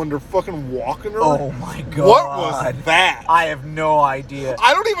they're fucking walking her. Oh my god. What was that? I have no idea.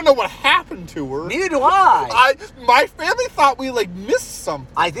 I don't even know what happened to her. Neither do I. My family thought we like missed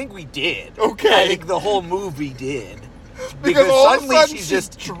something. I think we did. Okay. I think the whole movie did. Because all of a sudden she's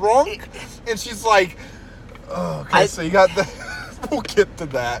just drunk and she's like, oh, okay, so you got the we'll get to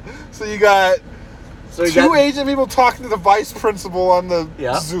that. So you got two Asian people talking to the vice principal on the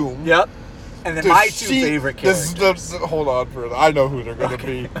Zoom. Yep. And then my two favorite characters. Hold on for it. I know who they're going to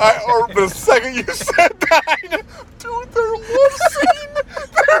be. Or the second you said that, I know. Dude, their love scene.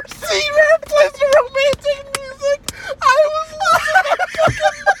 Their scene where it plays the romantic music. I was losing my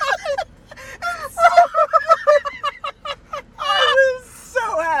fucking mind. I was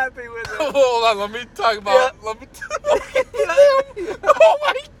so happy with it. Hold on, let me talk about. Oh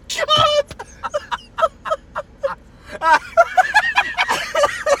my god.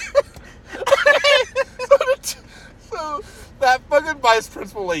 So that fucking vice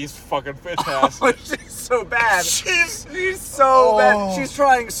principal lady's fucking fantastic. She's so bad. She's so bad. She's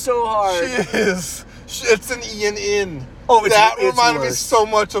trying so hard. She is. It's an Ian in. Oh, that reminded me so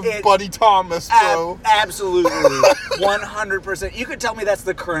much of Buddy Thomas, bro. Absolutely. 100%. You could tell me that's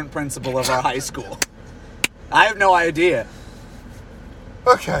the current principal of our high school. I have no idea.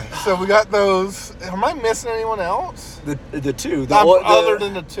 Okay, so we got those. Am I missing anyone else? The two. Other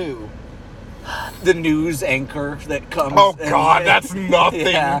than the two. The news anchor that comes. Oh God, that's nothing.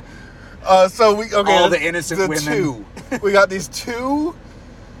 Yeah. So we all the innocent women. Two. We got these two.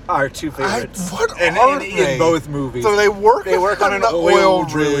 Our two favorites. What are they? In both movies. So they work on an oil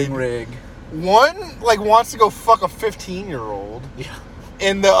drilling rig. One wants to go fuck a 15-year-old. Yeah.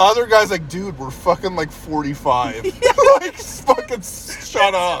 And the other guy's like, dude, we're fucking like 45. Yeah. Like, fucking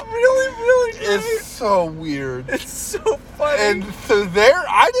shut up. Really, really great. It's so weird. It's so funny. And so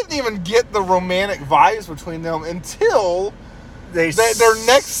I didn't even get the romantic vibes between them until their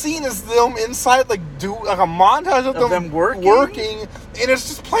next scene is them inside, like a montage of them working And it's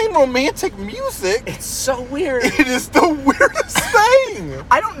just playing romantic music. It's so weird. It is the weirdest thing.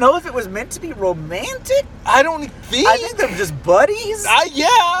 I don't know if it was meant to be romantic. I don't think. I think they're just buddies.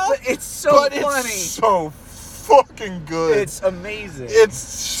 Yeah. But it's so but funny. It's so fucking good. It's amazing. It's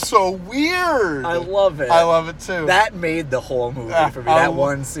so weird. I love it. I love it too. That made the whole movie for me. That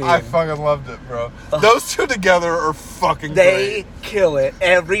one scene. I fucking loved it, bro. Those two together are fucking They great. kill it.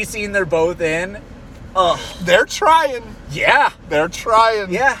 Every scene they're both in. They're trying. Yeah. They're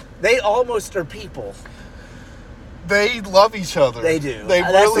trying. Yeah. They almost are people. They love each other. They do. They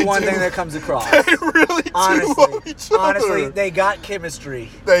That's really the one do. thing that comes across. They really do love each other. Honestly, they got chemistry.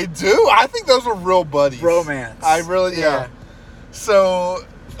 They do. I think those are real buddies. Romance. I really, yeah. So,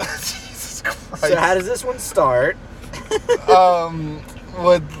 Jesus Christ. So how does this one start?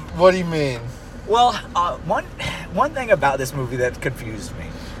 What do you mean? Well, one thing about this movie that confused me.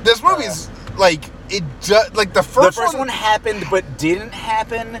 This movie's like the first one happened but didn't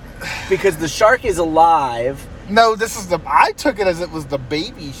happen because the shark is alive. No, I took it as it was the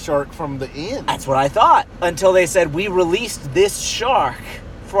baby shark from the end. That's what I thought until they said we released this shark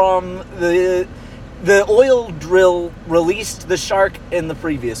from the oil drill released the shark in the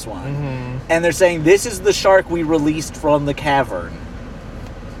previous one. Mm-hmm. And they're saying this is the shark we released from the cavern.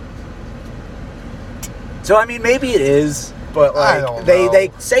 So I mean maybe it is, but like they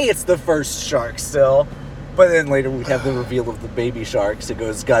say it's the first shark still. But then later we have the reveal of the baby sharks. It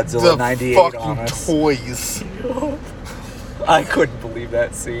goes Godzilla 98 on us. Toys. I couldn't believe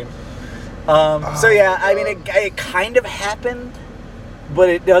that scene. So yeah, I mean it kind of happened, but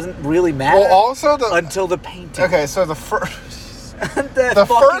it doesn't really matter. Well, also until the painting. Okay, so the first the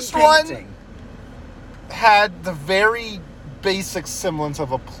first painting. one had the very basic semblance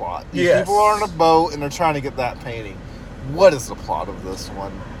of a plot. These Yes. people are on a boat and they're trying to get that painting. What is the plot of this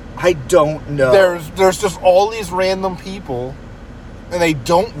one? I don't know. There's just all these random people, and they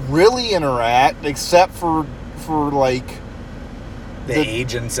don't really interact except for like the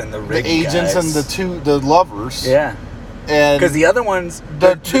agents and the rig agents guys. and the lovers. Yeah. And because the other ones,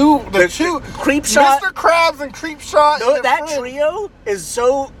 the two Creepshot, Mr. Krabs and Creepshot. That trio is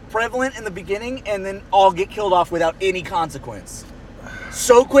so prevalent in the beginning, and then all get killed off without any consequence.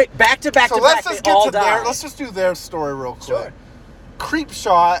 So quick, back to back so to let's back, just they get all to die. Let's just do their story real quick. Sure.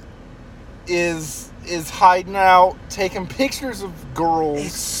 Creepshot is hiding out, taking pictures of girls.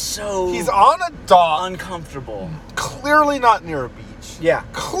 It's so He's on a dock, uncomfortable. clearly not near a beach. Yeah.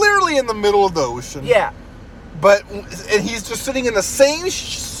 Clearly in the middle of the ocean. Yeah. And he's just sitting in the same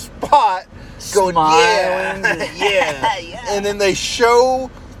spot, going, Smiling. yeah. Yeah. And then they show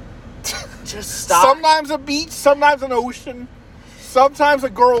just stop. sometimes a beach, sometimes an ocean, sometimes a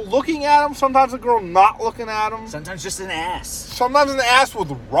girl looking at him, sometimes a girl not looking at him, Sometimes just an ass. sometimes an ass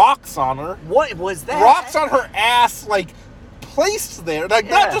with rocks on her. What was that? Rocks on her ass, like placed there, like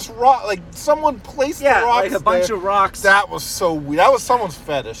not Yeah. just rock, like someone placed the Yeah, rocks like a bunch there. of rocks. That was so weird. That was someone's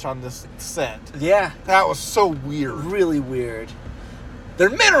fetish on this set. Yeah. That was so weird. Really weird. They're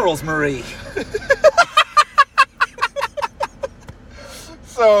minerals, Marie.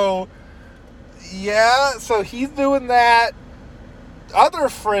 So, yeah, so he's doing that. Other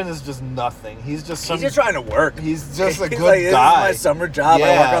friend is just nothing. He's just trying to work. He's just a He's good like, this guy. is my summer job. I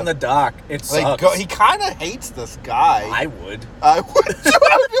Yeah. work on the dock. It sucks. He kind of hates this guy. I would. I would too.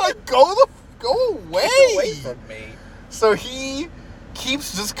 I would be like, go away. Get away from me. So he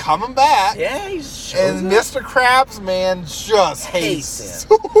keeps just coming back. Yeah, he's And Mr. Krabs, man, just Hates hates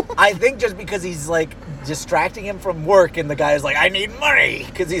him. I think just because he's like distracting him from work, and the guy's like, I need money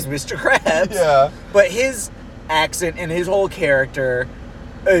because he's Mr. Krabs. Yeah. But his accent and his whole character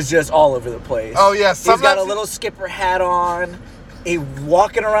is just all over the place. Oh, yeah. He's got a Sometimes little skipper hat on. He's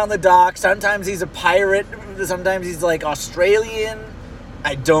walking around the dock. Sometimes he's a pirate. Sometimes he's like Australian.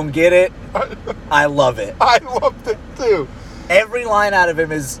 I don't get it. I love it. I loved it too. Every line out of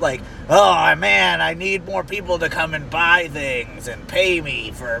him is like, oh man, I need more people to come and buy things and pay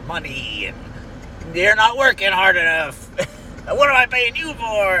me for money, and you're not working hard enough. What am I paying you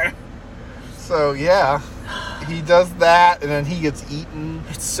for? So yeah, he does that, and then he gets eaten.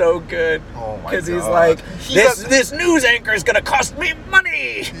 It's so good. Oh my god! Because he's like, this news anchor is gonna cost me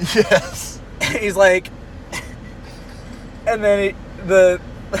money. Yes. He's like, and then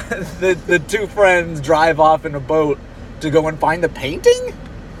the two friends drive off in a boat to go and find the painting.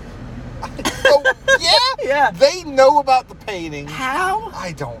 Oh, yeah. Yeah. They know about the painting. How?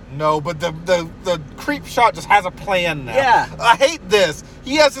 I don't know, but the creep shot just has a plan now. Yeah. I hate this.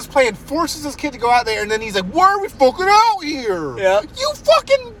 He has this plan, forces his kid to go out there, and then he's like, "Why are we fucking out here? Yeah. You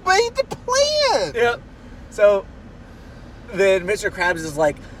fucking made the plan." Yep. So then Mr. Krabs is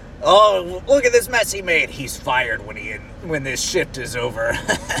like, oh, look at this mess he made. He's fired when this shift is over.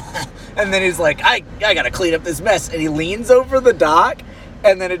 And then he's like, I gotta clean up this mess. And he leans over the dock,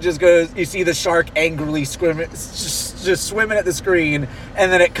 and then it just goes, you see the shark angrily just swimming at the screen,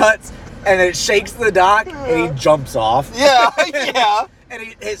 and then it cuts, and then it shakes the dock, and he jumps off. Yeah, yeah.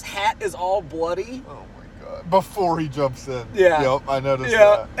 And his hat is all bloody. Oh my god! Before he jumps in. Yeah. Yep, I noticed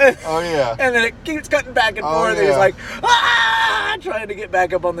that. Oh yeah. And then it keeps cutting back and forth. And he's like, trying to get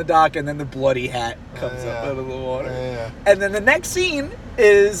back up on the dock, and then the bloody hat comes up out of the water. Yeah. And then the next scene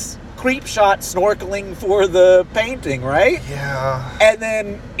is creep shot snorkeling for the painting, right? Yeah. And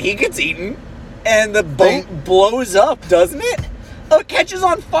then he gets eaten, and the boat blows up, doesn't it? Oh, it catches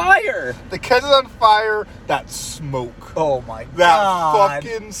on fire. It catches on fire. That smoke. Oh my that god.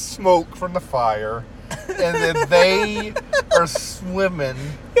 That fucking smoke from the fire. And then they are swimming.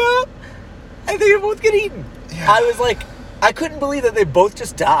 Yeah. And they both get eaten. Yeah. I was like, I couldn't believe that they both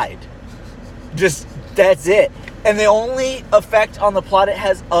just died. Just, that's it. And the only effect on the plot it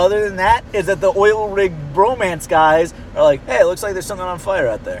has other than that is that the oil rig bromance guys are like, hey, it looks like there's something on fire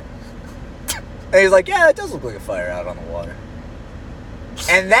out there. And he's like, yeah, it does look like a fire out on the water.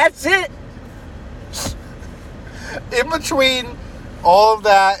 And that's it. In between all of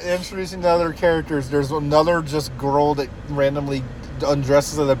that and introducing the other characters, there's another just girl that randomly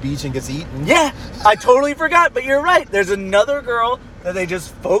undresses at the beach and gets eaten. Yeah, I totally forgot, but you're right. There's another girl that they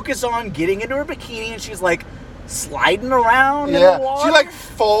just focus on getting into her bikini, and she's like sliding around in the water. She like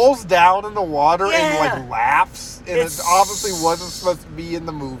falls down in the water and Yeah. like laughs, and it obviously wasn't supposed to be in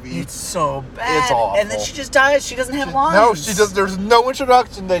the movie. It's so bad. It's awful. And then she just dies. She doesn't have lines. No, she does. There's no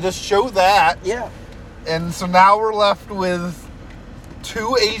introduction. They just show that. Yeah. And so now we're left with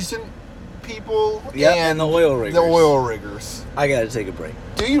two Asian people And the oil riggers. The oil riggers. I gotta take a break.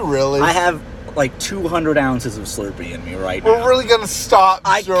 Do you really? I have like 200 ounces of Slurpee in me right now. We're really gonna stop.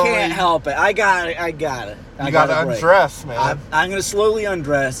 I showing- can't help it. I got it. You gotta undress, man. I'm gonna slowly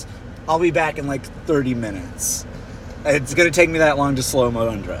undress. I'll be back in like 30 minutes. It's gonna take me that long to slow-mo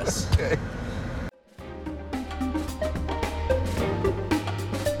undress. Okay.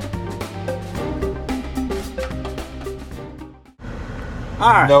 All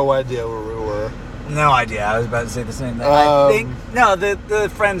right. No idea where we were. No idea. I was about to say the same thing. Um, I think no. The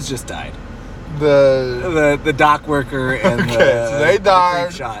friends just died. The The dock worker and Okay, the, so they the died.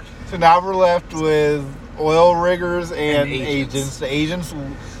 creep shot. So now we're left with oil riggers and agents. agents. The agents.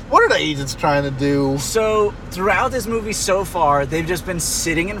 What are the agents trying to do? So throughout this movie so far, they've just been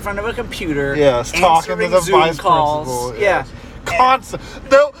sitting in front of a computer, Yes, talking to answering the Zoom vice calls. principal. Yeah. Constant.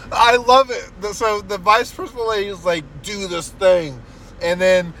 No, I love it. So the vice principal lady is like, do this thing. And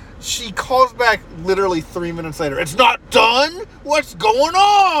then she calls back literally 3 minutes later. It's not done? What's going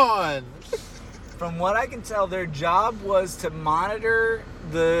on? From what I can tell, their job was to monitor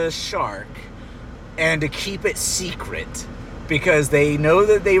the shark and to keep it secret because they know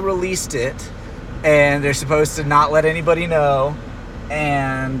that they released it and they're supposed to not let anybody know.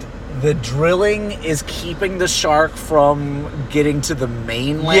 And the drilling is keeping the shark from getting to the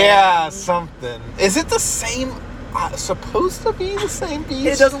mainland. Yeah, something. Is it the same? Supposed to be the same beach?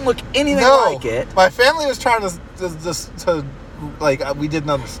 It doesn't look anything No. like it. My family was trying to like, we didn't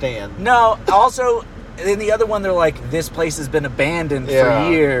understand. No, also, in the other one, they're like, this place has been abandoned Yeah.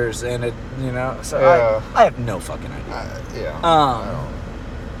 for years, and it, you know, so Yeah. I have no fucking idea. Yeah.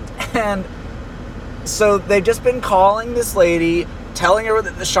 And so they've just been calling this lady, telling her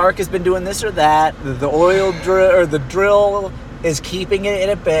that the shark has been doing this or that, the oil drill, or the drill is keeping it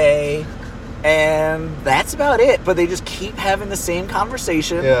at bay, and that's about it. But they just keep having the same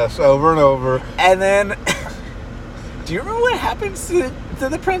conversation. Yes, over and over. And then, do you remember what happens to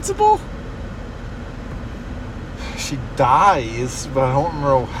the principal? She dies, but I don't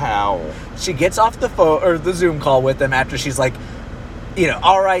know how. She gets off the phone or the Zoom call with them after she's like, you know,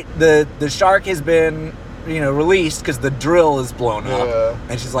 all right, the shark has been, you know, released because the drill is blown up. Yeah.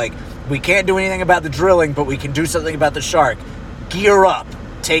 And she's like, we can't do anything about the drilling, but we can do something about the shark. Gear up.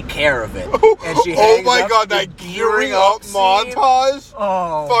 Take care of it. And she Oh hangs my up god, the that gearing up scene. montage.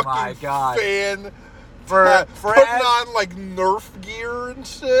 Oh Fucking my god. fan. For Putting as- on like Nerf gear and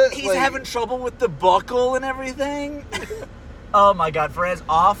shit. He's like, having trouble with the buckle and everything. Oh my god, for as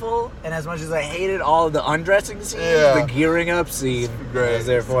awful and as much as I hated all of the undressing scenes, Yeah. the gearing up scene great. I was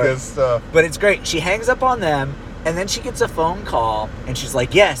there for Good it. stuff. But it's great. She hangs up on them, and then she gets a phone call, and she's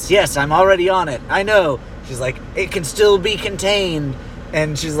like, yes, I'm already on it. I know. She's like, it can still be contained.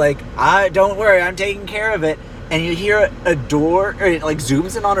 And she's like, don't worry, I'm taking care of it. And you hear a door, or it like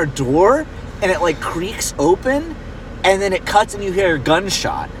zooms in on her door, and it like creaks open, and then it cuts and you hear a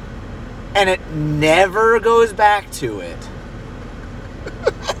gunshot. And it never goes back to it.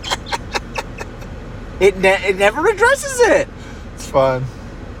 It never addresses it. It's fun.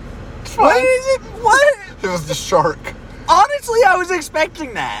 What is it? What? It was the shark. Honestly, I was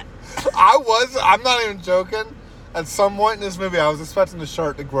expecting that. I'm not even joking. At some point in this movie, I was expecting the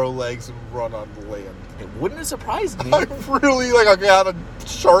shark to grow legs and run on the land. It wouldn't have surprised me. I really, I got a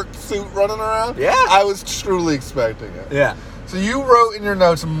shark suit running around. Yeah. I was truly expecting it. Yeah. So you wrote in your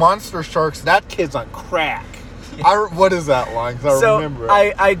notes, monster sharks, that kid's on crack. Yeah. What is that line? Because I remember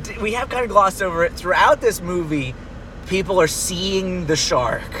it. We have kind of glossed over it. Throughout this movie, people are seeing the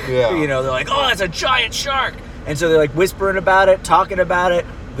shark. Yeah. You know, they're like, oh, it's a giant shark. And so they're like whispering about it, talking about it.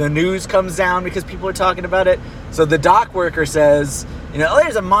 The news comes down because people are talking about it. So the dock worker says, you know, oh,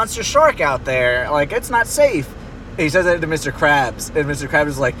 there's a monster shark out there. Like, it's not safe. And he says that to Mr. Krabs. And Mr. Krabs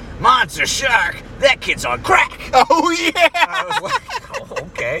is like, monster shark? That kid's on crack. Oh, yeah. I was like, oh,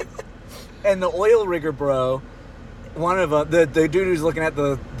 okay. And the oil rigger bro, one of the dude who's looking at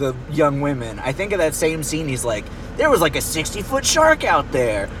the young women, I think of that same scene, he's like, there was like a 60-foot shark out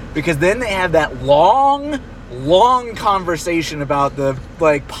there. Because then they have that long conversation about the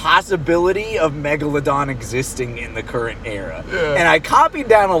possibility of Megalodon existing in the current era. Yeah. And I copied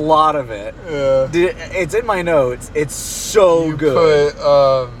down a lot of it. Yeah. It's in my notes. It's so good.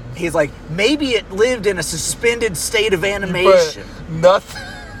 He's like, maybe it lived in a suspended state of animation.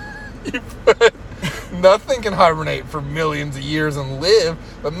 Nothing can hibernate for millions of years and live,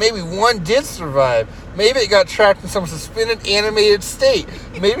 but maybe one did survive. Maybe it got trapped in some suspended animated state.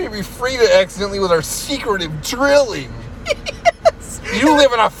 Maybe we freed it accidentally with our secretive drilling. Yes. You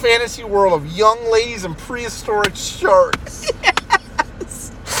live in a fantasy world of young ladies and prehistoric sharks.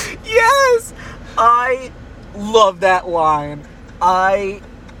 Yes. Yes. I love that line. I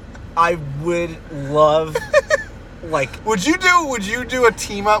would love... would you do a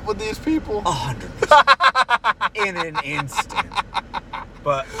team up with these people? 100%. In an instant.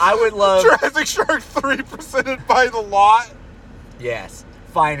 But I would love... Jurassic Shark 3 presented by The Lot. Yes.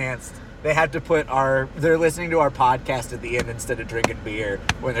 Financed. They have to put they're listening to our podcast at the end instead of drinking beer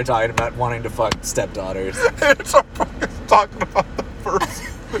when they're talking about wanting to fuck stepdaughters. It's our podcast talking about the first.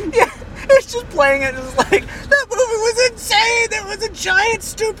 Yeah. It's just playing it. It's like, that movie was insane. There was a giant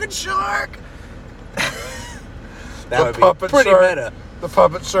stupid shark. That would be pretty meta. The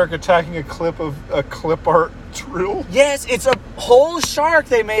puppet shark attacking a clip art drill. Yes, it's a whole shark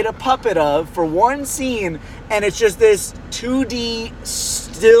they made a puppet of for one scene, and it's just this 2D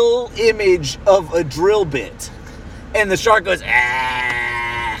still image of a drill bit. And the shark goes,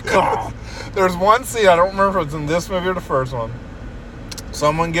 ah. There's one scene, I don't remember if it's in this movie or the first one.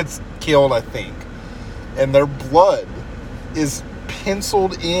 Someone gets killed, I think, and their blood is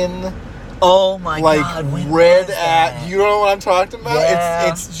penciled in. Oh my God! Red at you know what I'm talking about?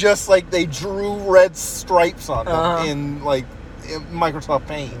 Yeah. It's just like they drew red stripes on them in Microsoft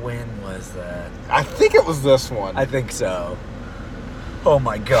Paint. When was that? I think it was this one. I think so. Oh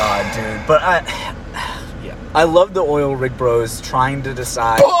my God, dude! But I love the oil rig bros trying to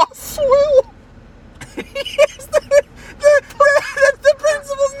decide. Boswell. Yes, that's the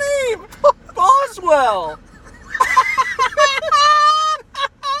principal's name. Boswell.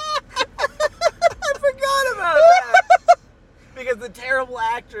 I forgot about that. Because the terrible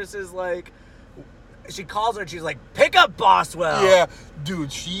actress is like, she calls her and she's like, pick up Boswell. Yeah,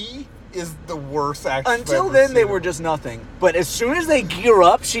 dude, she is the worst actress. Until then, they were just nothing. But as soon as they gear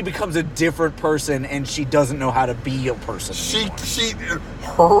up, she becomes a different person, and she doesn't know how to be a person anymore.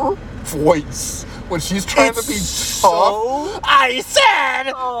 Her voice when she's trying to be tough. I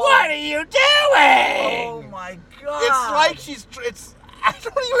said, what are you doing? Oh my God! It's like I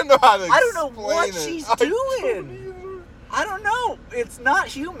don't even know how to explain it. I don't know what she's doing. I don't know. It's not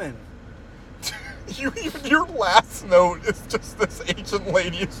human. Your last note is just this Asian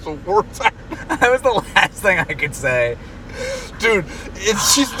lady is the worst. That was the last thing I could say. Dude,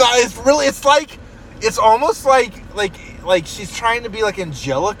 it's almost like she's trying to be like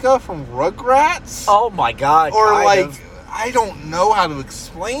Angelica from Rugrats. Oh my God. Or I don't know how to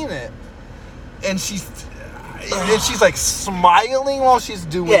explain it. And she's like smiling while she's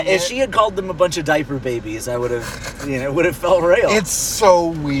doing it. Yeah, if she had called them a bunch of diaper babies, I would have, it would have felt real. It's so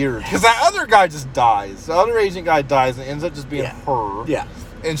weird. Because that other guy just dies. The other Asian guy dies and ends up just being her. Yeah.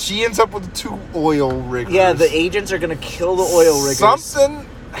 And she ends up with the 2 oil riggers. Yeah, the agents are going to kill the oil riggers. Something.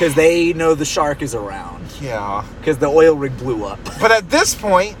 Because they know the shark is around. Yeah. Because the oil rig blew up. But at this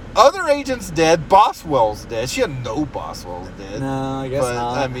point, other agents dead. Boswell's dead. She didn't know Boswell's dead. No, I guess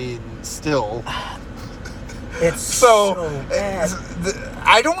not. I mean, still. It's so bad.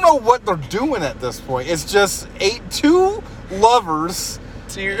 I don't know what they're doing at this point. It's just 2 lovers.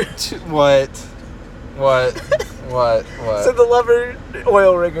 What? What? What? So the lover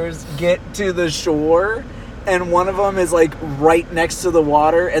oil riggers get to the shore, and one of them is like right next to the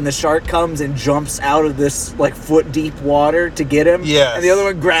water, and the shark comes and jumps out of this like foot deep water to get him. Yes. And the other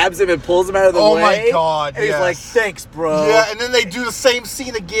one grabs him and pulls him out of the way. Oh my God, And he's yes. like, "Thanks, bro." Yeah, and then they do the same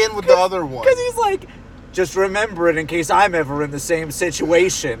scene again with the other one. Because he's like, "Just remember it in case I'm ever in the same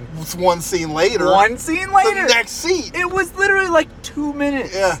situation." It's one scene later. One scene later. The next scene. It was literally like 2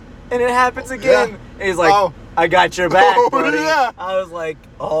 minutes. Yeah. And it happens again. Yeah. And he's like, Oh. "I got your back, Oh, buddy." yeah. I was like,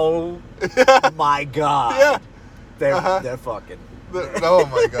 "Oh my God." Yeah. They're fucking. Oh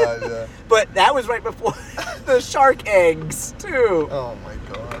my God, yeah. But that was right before the shark eggs, too. Oh my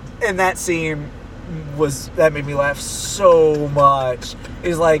God. And that scene that made me laugh so much.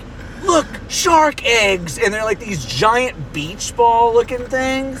 He's like, "Look, shark eggs." And they're like these giant beach ball looking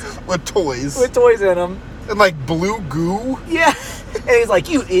things With toys. with toys in them. And like blue goo. Yeah. And he's like,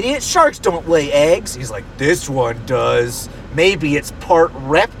 "You idiot, sharks don't lay eggs." He's like, "This one does. Maybe it's part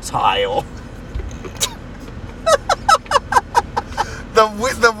reptile."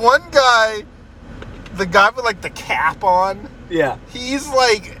 The one guy, the guy with like the cap on, Yeah. he's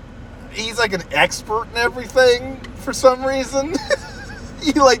like an expert in everything for some reason.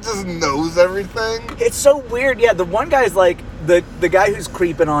 He like just knows everything. It's so weird. Yeah, the one guy's like, the guy who's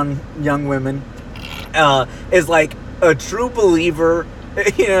creeping on young women is like a true believer,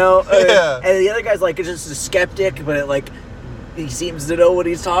 you know? Yeah. And the other guy's like just a skeptic, but like he seems to know what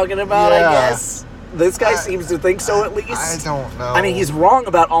he's talking about, Yeah. I guess. This guy seems to think so, at least. I don't know. I mean, he's wrong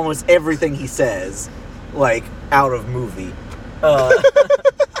about almost everything he says, like, out of movie.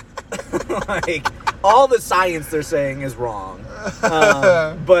 Like, all the science they're saying is wrong.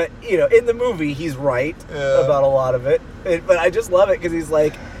 But, you know, in the movie, he's right about a lot of it. But I just love it because he's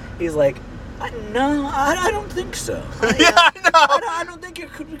like, "No, I don't think so. Yeah, I know. I don't think you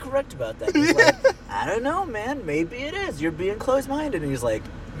could be correct about that." He's like, "I don't know, man. Maybe it is. You're being closed-minded." And he's like,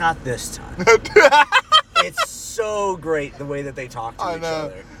 "Not this time." It's so great the way that they talk to each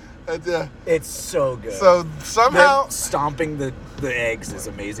other. It's so good. So somehow, Them stomping the eggs is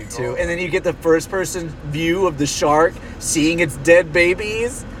amazing too. And then you get the first person view of the shark seeing its dead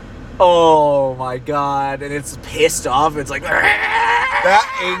babies. Oh my God. And it's pissed off. It's like,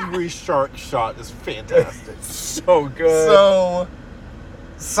 that angry shark shot is fantastic. so good.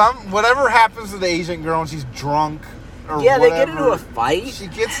 So, whatever happens to the Asian girl, and she's drunk or yeah, whatever, they get into a fight. She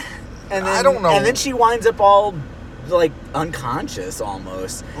gets, And then, I don't know. And then she winds up all like unconscious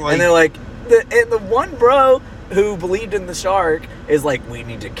almost. Like- and they're like, the one bro who believed in the shark is like, "We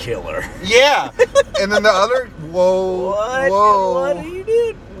need to kill her." Yeah. And then the other, whoa, What? whoa, What are you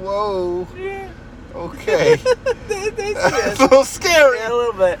doing? whoa. Yeah. Okay. They That's a little scary. Yeah, a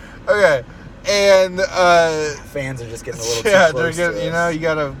little bit. Okay. And, Fans are just getting a little yeah, too close they're to getting, you us. know, you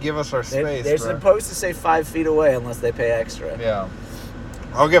gotta give us our space, They're bro. supposed to stay 5 feet away unless they pay extra. Yeah.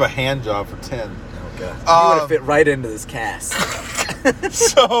 I'll give a hand job for 10. Oh, God. You would have fit right into this cast.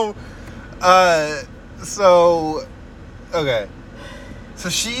 Okay. So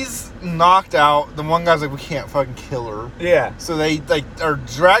she's knocked out. The one guy's like, "We can't fucking kill her." Yeah. So they like are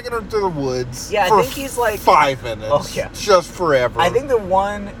dragging her through the woods. Yeah, I for think he's like 5 minutes. Oh, yeah. Just forever. I think the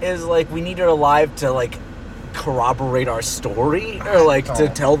one is like, "We need her alive to like corroborate our story or like to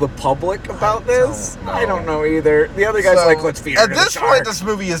don't- tell the public about I this." don't know. I don't know either. The other guy's So, like, "Let's feed her at to this the point, shark." this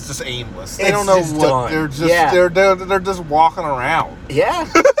movie is just aimless. They It's don't know just what done. they're just. Yeah. They're just walking around. Yeah.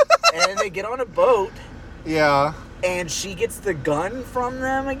 And then they get on a boat Yeah. and she gets the gun from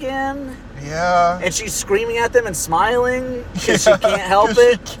them again. Yeah. And she's screaming at them and smiling because she can't help 'Cause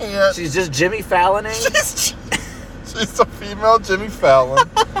it. She can't. She's just Jimmy Falloning. She's a female Jimmy Fallon.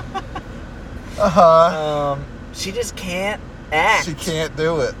 Uh-huh. She just can't act. She can't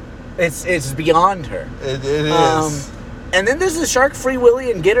do it. It's beyond her. It is. And then there's the shark Free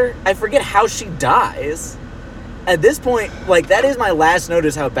Willy and get her. I forget how she dies. At this point, like, that is my last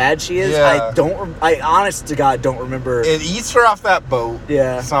notice how bad she is. Yeah. I honest to God don't remember. It eats her off that boat.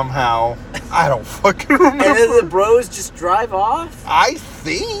 Yeah. Somehow. I don't fucking remember. And then the bros just drive off. I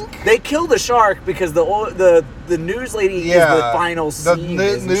think. They kill the shark because the news lady is the final scene. The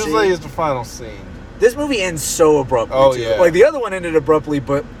isn't news she? lady is the final scene. This movie ends so abruptly. Oh, too. yeah. Like the other one ended abruptly,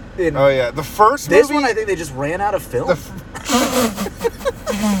 but in Oh yeah, the first this movie. one I think they just ran out of film.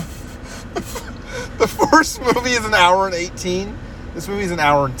 The first movie is an hour and 18. This movie is an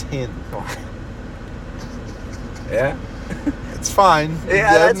hour and 10. Yeah. It's fine. Yeah, it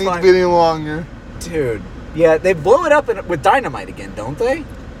that's doesn't need fine. to be any longer. Dude. Yeah, they blow it up with dynamite again, don't they?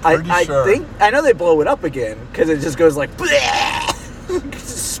 Pretty sure. I know they blow it up again because it just goes like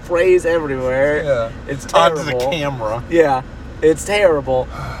just sprays everywhere. Yeah. It's Onto terrible. the camera. Yeah, it's terrible.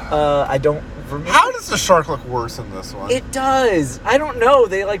 I don't for me. How does the shark look worse in this one? It does. I don't know.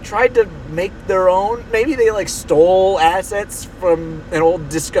 They like tried to make their own. Maybe they like stole assets from an old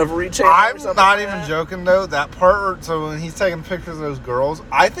Discovery Channel. I'm or something not like even that. joking though. That part, so when he's taking pictures of those girls,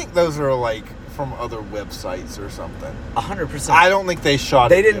 I think those are like from other websites or something. 100%. I don't think they shot.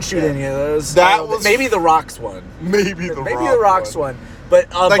 They it didn't with shoot them. any of those. That was maybe the Rocks one. Maybe the Rocks one. But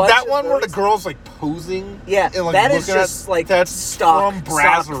a like bunch that of one where the those- girl's like posing. Yeah, and, like, that is looking just, at, like, that's stock from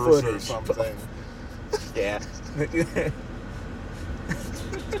Brazzers or footage. something. Yeah.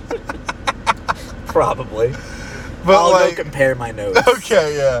 Probably. But I'll like, go compare my notes.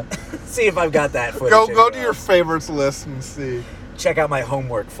 okay, yeah. See if I've got that footage. Go to anywhere your else. favorites list and see. Check out my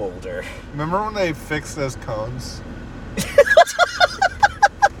homework folder. Remember when they fixed those cones?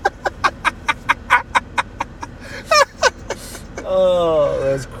 Oh,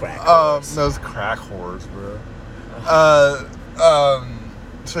 those crack. Those crack whores, bro.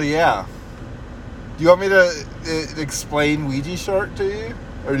 So yeah. Do you want me to explain Ouija Shark to you?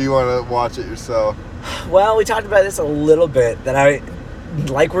 Or do you want to watch it yourself? Well, we talked about this a little bit. That I,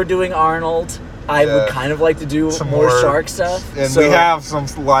 like we're doing Arnold, I Yeah. would kind of like to do Some more more shark stuff. And So, we have some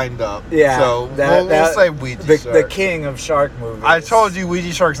lined up. Yeah. So that- we'll say that- Ouija the Shark. king of shark movies. I told you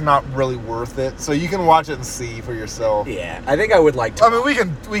Ouija Shark's not really worth it, so you can watch it and see for yourself. Yeah, I think I would like to. I mean,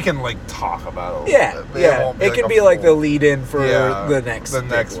 we can like talk about it. Yeah, but yeah. won't It can a be like the full- lead-in for Yeah, the next. The big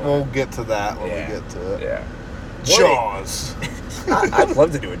next, one. we'll get to that when Yeah. we get to it. Yeah. Jaws. I'd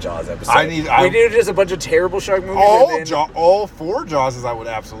love to do a Jaws episode. I- we do just a bunch of terrible shark movies. and then, all four Jawses I would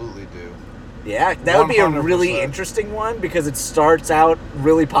absolutely do. yeah, that would be a really 100%. interesting one because it starts out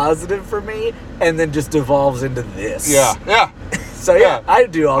really positive for me and then just devolves into this. Yeah. So yeah, I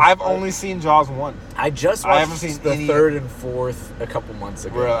do all. I've only seen Jaws 1. I just I watched haven't seen the any- third and fourth a couple months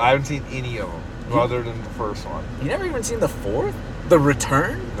ago. Bro, I haven't seen any of them other than the first one. You never even seen the fourth? The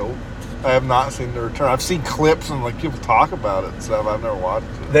Return? Nope. I have not seen The Return. I've seen clips and like people talk about it and stuff. I've never watched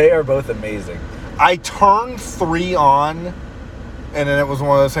it. They are both amazing. I turned 3 on, and then it was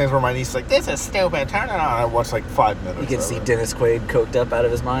one of those things where my niece's like, "This is stupid. Turn it on." I watched like 5 minutes. You can of see it. Dennis Quaid coked up out of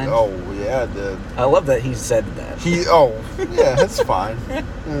his mind. Oh yeah, I did. I love that he said that. Yeah, it's fine.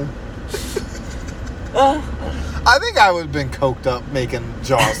 Yeah. I think I would have been coked up making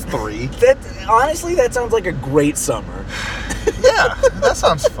Jaws 3. That honestly, that sounds like a great summer. Yeah, that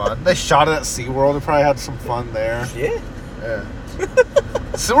sounds fun. They shot it at SeaWorld. They probably had some fun there. Yeah. Yeah.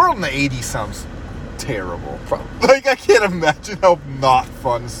 SeaWorld in the 80s sounds terrible. Probably. Like, I can't imagine how not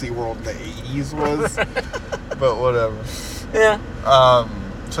fun SeaWorld in the 80s was. But whatever. Yeah.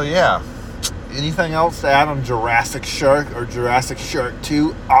 So, yeah. Anything else to add on Jurassic Shark or Jurassic Shark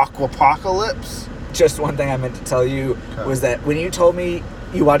 2 Aquapocalypse? Just one thing I meant to tell you Okay. was that when you told me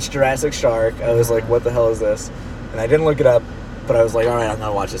you watched Jurassic Shark, I was like, what the hell is this? And I didn't look it up, but I was like, all right, I'm going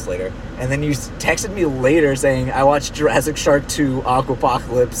to watch this later. And then you texted me later saying, I watched Jurassic Shark 2,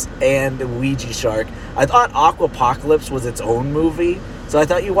 Aquapocalypse, and Ouija Shark. I thought Aquapocalypse was its own movie, so I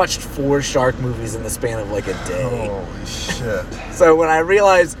thought you watched 4 shark movies in the span of like a day. Holy shit. So when I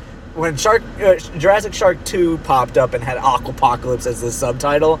realized, when Jurassic Shark 2 popped up and had Aquapocalypse as the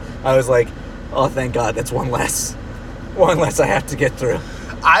subtitle, I was like, oh, thank God, that's one less I have to get through.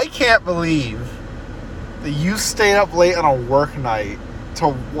 I can't believe that you stayed up late on a work night to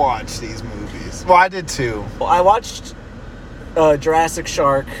watch these movies. Well, I did too. Well, I watched Jurassic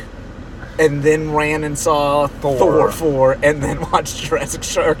Shark and then ran and saw Thor 4 and then watched Jurassic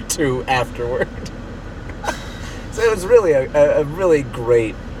Shark 2 afterward. So it was really a really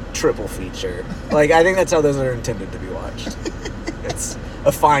great triple feature. Like, I think that's how those are intended to be watched. It's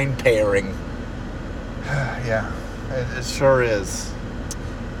a fine pairing. Yeah, it sure is.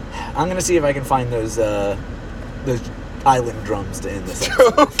 I'm gonna see if I can find those island drums to end this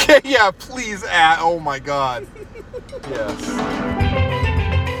episode. Okay, yeah, please add. Oh my god. Yes.